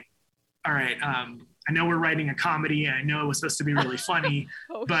brother, I'm like, all right, I know we're writing a comedy and I know it was supposed to be really funny,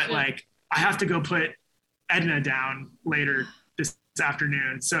 but shit. Like, I have to go put Edna down later this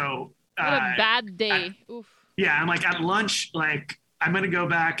afternoon. So what a bad day. Oof. Yeah, I'm like at lunch, like I'm gonna go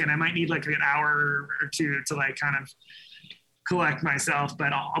back and I might need like an hour or two to like kind of collect myself,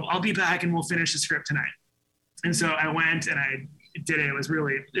 but I'll be back and we'll finish the script tonight. And so I went and I did it. It was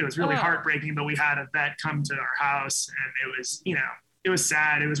really heartbreaking, but we had a vet come to our house and it was, it was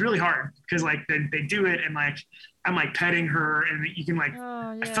sad. It was really hard because like they do it and like I'm like petting her and you can like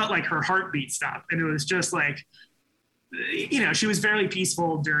I felt like her heartbeat stopped, and it was just like, she was very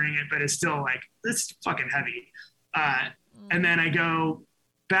peaceful during it, but it's still like, it's fucking heavy. And then I go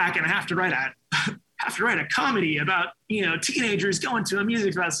back and I have to write a comedy about, teenagers going to a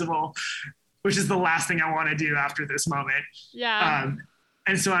music festival, which is the last thing I want to do after this moment. Yeah.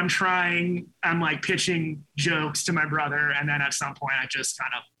 And so I'm like pitching jokes to my brother. And then at some point I just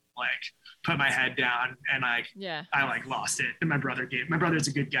kind of like put my head down and I like lost it. And my brother's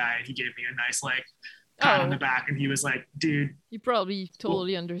a good guy. And he gave me a nice, like, pat on the back, and he was like, dude, he probably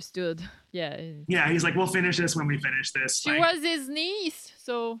totally understood. Yeah, he's like, we'll finish this when we finish this. She was his niece,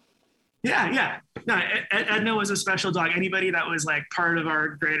 so no, Edna was a special dog. Anybody that was like part of our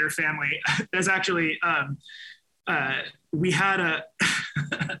greater family. There's actually we had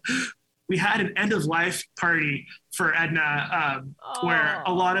an end of life party for Edna, where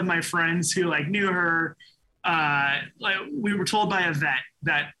a lot of my friends who like knew her, like we were told by a vet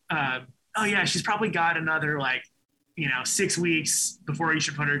that oh yeah, she's probably got another like, 6 weeks before you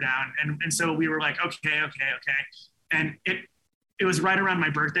should put her down. And so we were like, okay. And it was right around my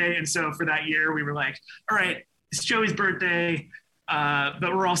birthday. And so for that year we were like, all right, it's Joey's birthday. But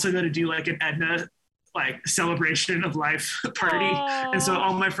we're also going to do like an Edna, like celebration of life party. Aww. And so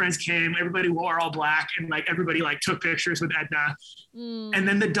all my friends came, everybody wore all black, and like everybody like took pictures with Edna. And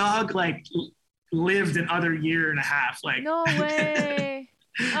then the dog like lived another year and a half. Like, no way.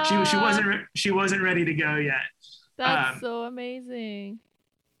 She wasn't ready to go yet. That's so amazing.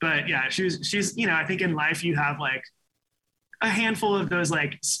 But yeah, she's I think in life you have like a handful of those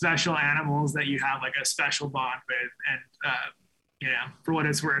like special animals that you have like a special bond with, and for what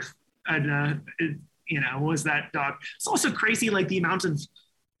it's worth, Edna, was that dog. It's also crazy like the amount of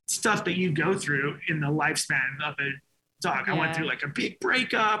stuff that you go through in the lifespan of a dog. I went through like a big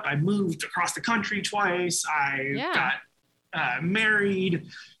breakup. I moved across the country twice. I got married,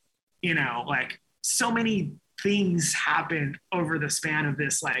 like so many things happened over the span of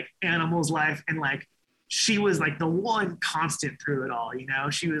this like animal's life, and like she was like the one constant through it all.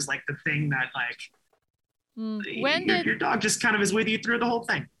 She was like the thing that like your dog just kind of is with you through the whole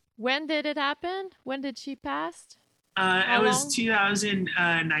thing. When did it happen? When did she pass? It was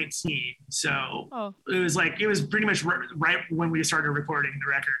 2019. So it was pretty much right when we started recording the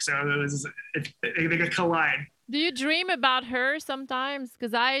record. So they could collide. Do you dream about her sometimes?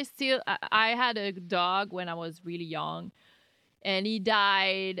 Because I had a dog when I was really young, and he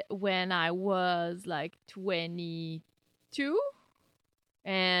died when I was like 22.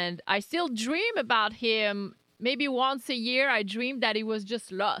 And I still dream about him. Maybe once a year, I dream that he was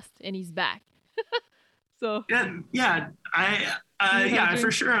just lost and he's back. So I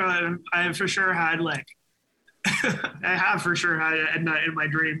for sure I for sure had like I have for sure had it at night in my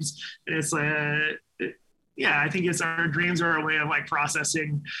dreams, and it's I think it's our dreams are a way of like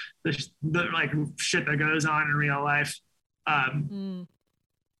processing the like shit that goes on in real life.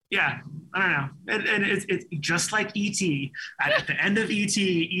 Yeah, I don't know. And it's just like E.T. At the end of E.T.,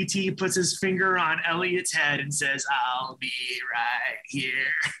 E.T. puts his finger on Elliot's head and says, "I'll be right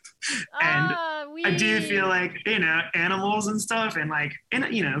here." And I do feel like, animals and stuff and like,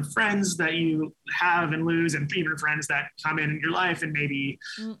 friends that you have and lose, and even friends that come in your life and maybe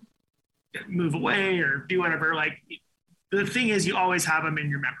move away or do whatever. Like, the thing is, you always have them in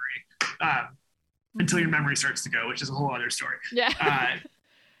your memory until your memory starts to go, which is a whole other story. Yeah.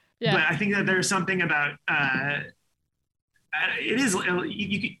 Yeah. But I think that there's something about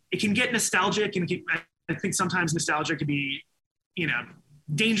it can get nostalgic, and I think sometimes nostalgia can be,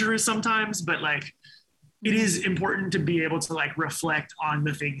 dangerous sometimes. But like, it is important to be able to like reflect on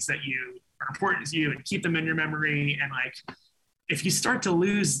the things that are important to you and keep them in your memory. And like, if you start to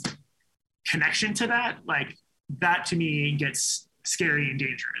lose connection to that, like that to me gets scary and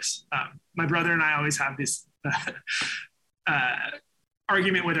dangerous. My brother and I always have this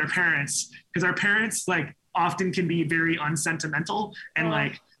argument with our parents, because our parents like often can be very unsentimental, and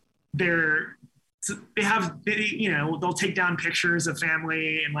like they'll take down pictures of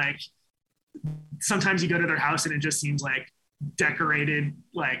family, and like sometimes you go to their house and it just seems like decorated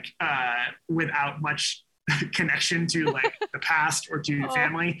like without much connection to like the past or to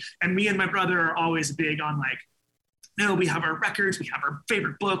family. And me and my brother are always big on like, no, we have our records, we have our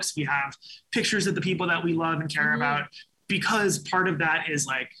favorite books, we have pictures of the people that we love and care about, because part of that is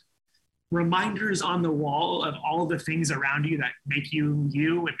like reminders on the wall of all the things around you that make you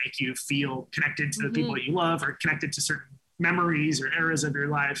you and make you feel connected to the people that you love, or connected to certain memories or eras of your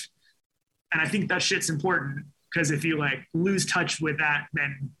life. And I think that shit's important, because if you like lose touch with that,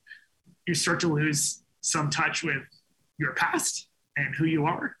 then you start to lose some touch with your past and who you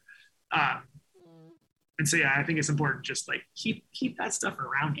are. And so, yeah, I think it's important just like keep that stuff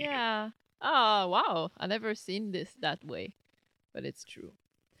around you. Yeah. Oh, wow. I've never seen this that way, but it's true.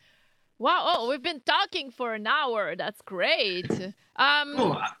 Wow. Oh, we've been talking for an hour. That's great. Cool.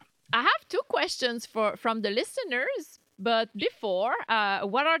 I have two questions from the listeners. But before,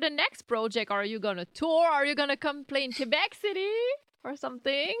 what are the next project? Are you going to tour? Are you going to come play in Quebec City or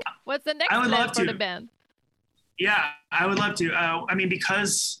something? What's the next plan for the band? Yeah, I would love to. I mean,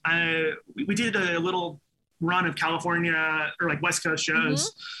 because we did a little run of California or like West Coast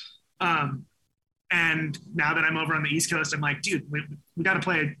shows. And now that I'm over on the East Coast, I'm like, dude, we got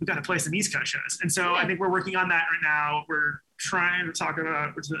to play some East Coast shows. And so I think we're working on that right now. We're trying to talk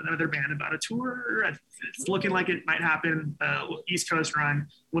about with another band about a tour. It's looking like it might happen. East Coast run.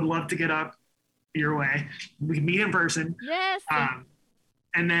 Would love to get up your way. We can meet in person. Yes.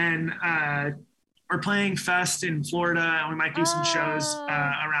 And then we're playing Fest in Florida, and we might do some shows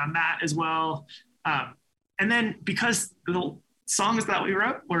around that as well. And then because the songs that we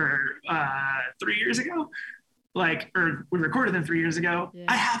wrote were 3 years ago, or we recorded them 3 years ago,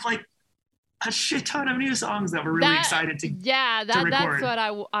 I have like a shit ton of new songs that we're really excited to record. That's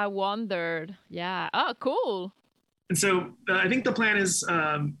what I wondered. Yeah. Oh, cool. And so I think the plan is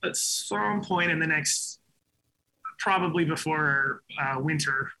at some point in the next, probably before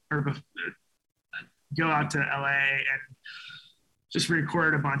winter, or go out to LA and just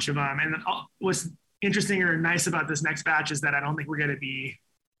record a bunch of them. And what's interesting or nice about this next batch is that I don't think we're going to be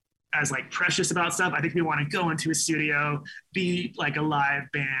as like precious about stuff. I think we want to go into a studio, be like a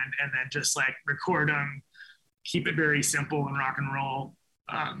live band, and then just like record them, keep it very simple and rock and roll.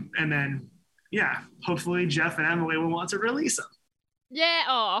 And then, hopefully Jeff and Emily will want to release them. Yeah.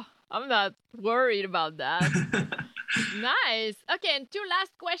 Oh, I'm not worried about that. Nice. Okay. And two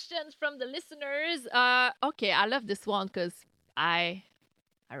last questions from the listeners. Okay. I love this one because I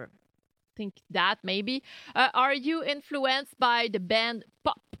think that maybe. Are you influenced by the band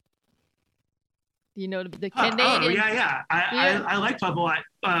Pop? You know, the Canadian. Oh, yeah. I like Pop a lot.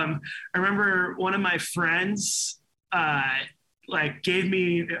 I remember one of my friends like gave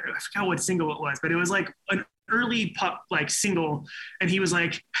me, I forgot what single it was, but it was like an early Pop like single, and he was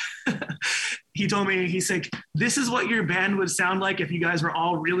like, he told me, he's like, this is what your band would sound like if you guys were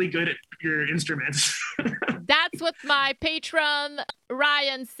all really good at your instruments. That's what my patron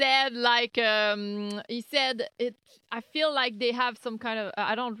Ryan said. Like, he said it. I feel like they have some kind of,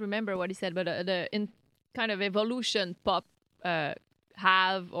 I don't remember what he said, but kind of evolution Pop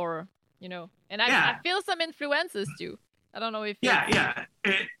have, or and I feel some influences too. I don't know if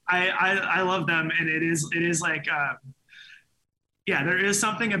I love them, and it is like there is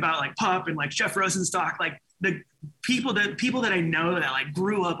something about like Pup and like Jeff Rosenstock, like the people that I know that like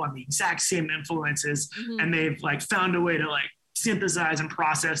grew up on the exact same influences, and they've like found a way to like synthesize and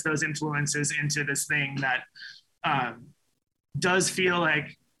process those influences into this thing that does feel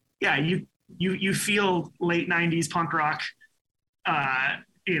like you feel late 90s punk rock.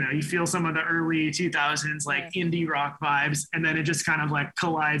 You feel some of the early 2000s like indie rock vibes, and then it just kind of like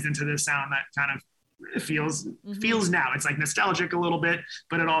collides into this sound that kind of feels now. It's like nostalgic a little bit,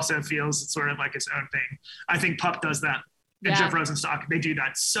 but it also feels sort of like its own thing. I think Pup does that, and Jeff Rosenstock, they do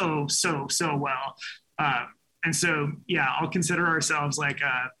that so well. And so I'll consider ourselves like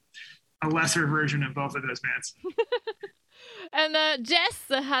a lesser version of both of those bands. And Jess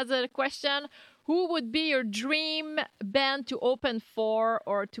has a question. Who would be your dream band to open for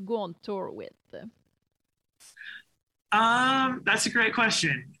or to go on tour with? That's a great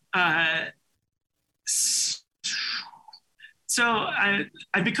question. So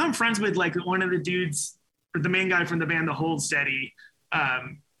I've become friends with like one of the dudes, or the main guy from the band, The Hold Steady.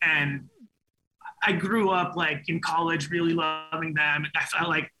 And I grew up like in college really loving them.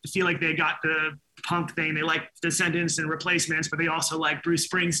 I feel like they got the punk thing. They like Descendants and Replacements, but they also like Bruce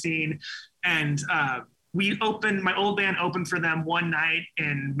Springsteen. And my old band opened for them one night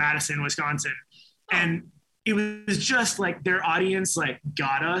in Madison, Wisconsin. And it was just like their audience like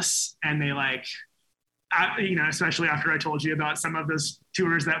got us, and they like, especially after I told you about some of those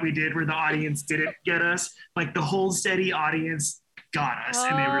tours that we did where the audience didn't get us, like the Hold Steady audience got us.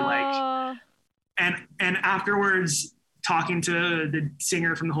 And they were like, and afterwards, talking to the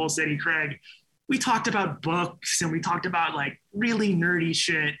singer from the Hold Steady, Craig, we talked about books and we talked about like really nerdy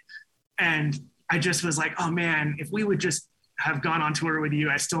shit. And I just was like, oh man, if we would just have gone on tour with you,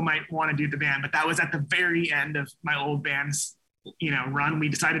 I still might want to do the band. But that was at the very end of my old band's, run. We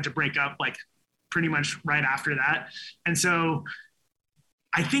decided to break up like pretty much right after that. And so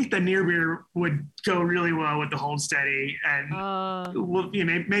I think the Near Beer would go really well with the Hold Steady. And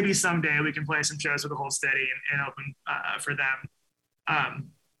maybe someday we can play some shows with the Hold Steady and open for them. I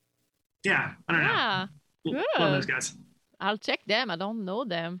don't know. Good. Love those guys. I'll check them. I don't know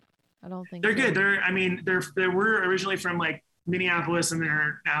them. I don't think they're good. They were originally from like Minneapolis, and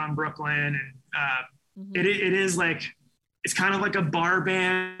they're now in Brooklyn. And it is like, it's kind of like a bar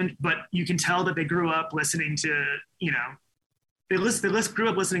band, but you can tell that they grew up listening to, they grew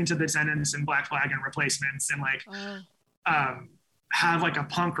up listening to the Descendants and Black Flag and Replacements, and like have like a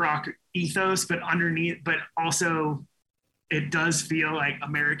punk rock ethos, but also it does feel like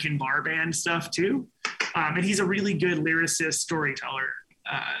American bar band stuff too. And he's a really good lyricist, storyteller.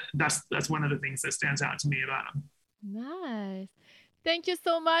 That's one of the things that stands out to me about him. Nice. Thank you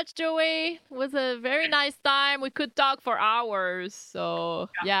so much, Joey. It was a very nice time. We could talk for hours. So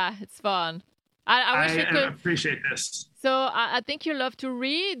it's fun. I wish you could appreciate this. So I think you love to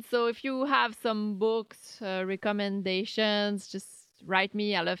read. So if you have some books, recommendations, just write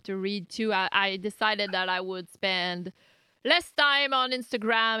me. I love to read too. I decided that I would spend less time on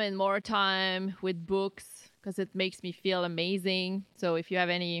Instagram and more time with books, because it makes me feel amazing. So if you have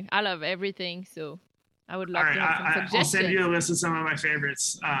any, I love everything. So I would love to have some suggestions. I'll send you a list of some of my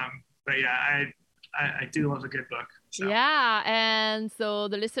favorites. But I do love a good book. So. Yeah, and so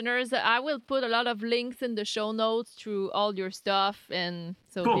the listeners, I will put a lot of links in the show notes through all your stuff, and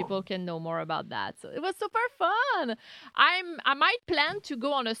so people can know more about that. So it was super fun. I might plan to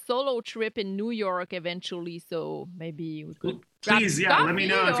go on a solo trip in New York eventually, so maybe we could. Please, let me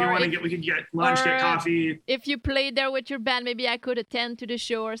know if you want to we could get lunch, get coffee. If you play there with your band, maybe I could attend to the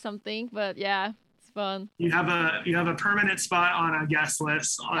show or something. But yeah, it's fun. You have a permanent spot on a guest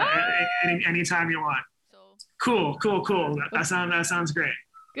list anytime you want. Cool. That sounds great.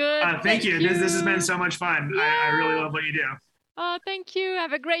 Good. Thank you. This has been so much fun. Yeah. I really love what you do. Oh, thank you.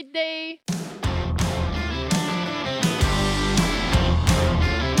 Have a great day.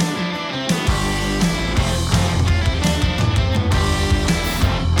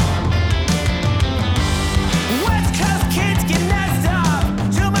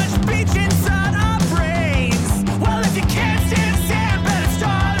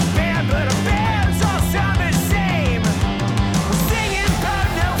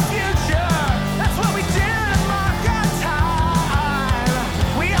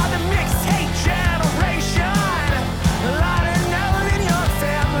 Mixtape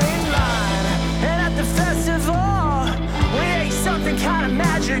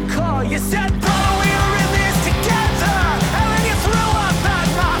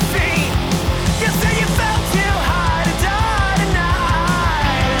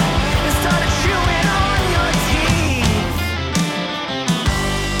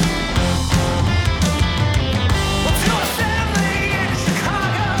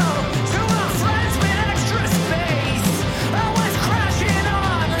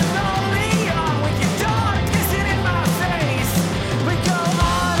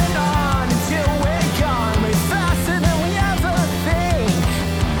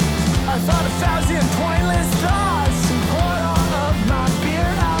 1,000 pointless thoughts and poured all of my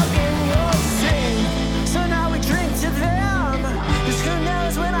beer out in your sink. So now we drink to them, 'cause who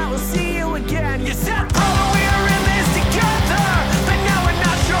knows when I will see you again. You said, brother, we are in this together, but now we're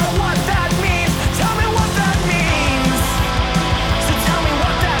not sure what that means. Tell me what that means. So tell me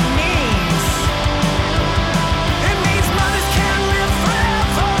what that means. It means mothers can't live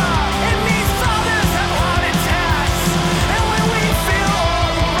forever. It means fathers have heart attacks. And when we feel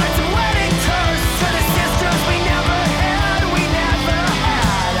old, we'll write some wedding toasts to the sisters we never had, we never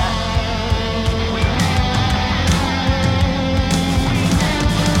had.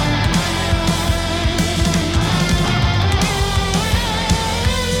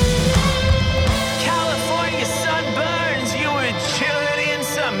 California sunburns, you were chilling in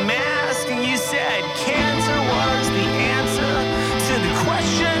some mask, and you said cancer was the answer to the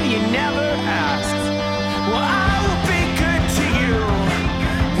question you never asked. Well, I will be good to you,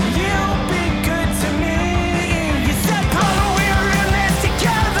 and you'll be good to me. You said, brother, we are in this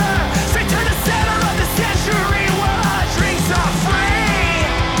together, straight to the center of the century, where our drinks are free,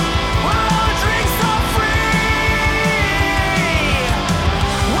 where our drinks are free.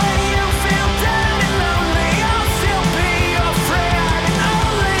 When you feel dead and lonely, I'll still be your friend, and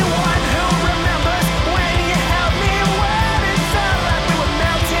only one who remembers when you held me when it felt like we were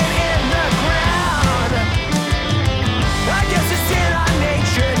melting in the ground. I guess it's in our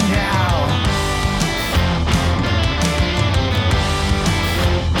nature now.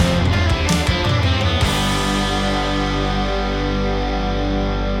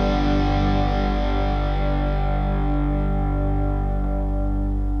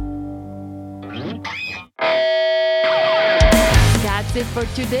 That's it for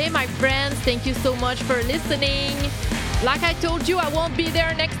today, my friends. Thank you so much for listening. Like I told you, I won't be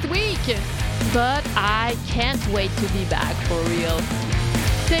there next week, but I can't wait to be back for real.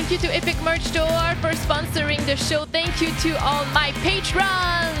 Thank you to Epic Merch Store for sponsoring the show. Thank you to all my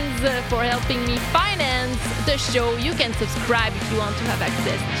patrons for helping me finance the show. You can subscribe if you want to have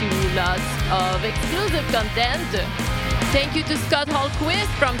access to lots of exclusive content. Thank you to Scott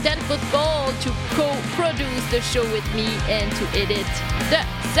Hallquist from 10 Football to co-produce the show with me and to edit the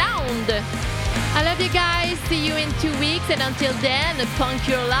sound. I love you guys. See you in 2 weeks. And until then, punk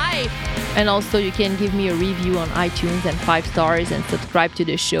your life. And also, you can give me a review on iTunes and 5 stars and subscribe to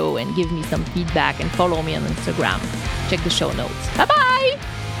the show and give me some feedback and follow me on Instagram. Check the show notes. Bye-bye.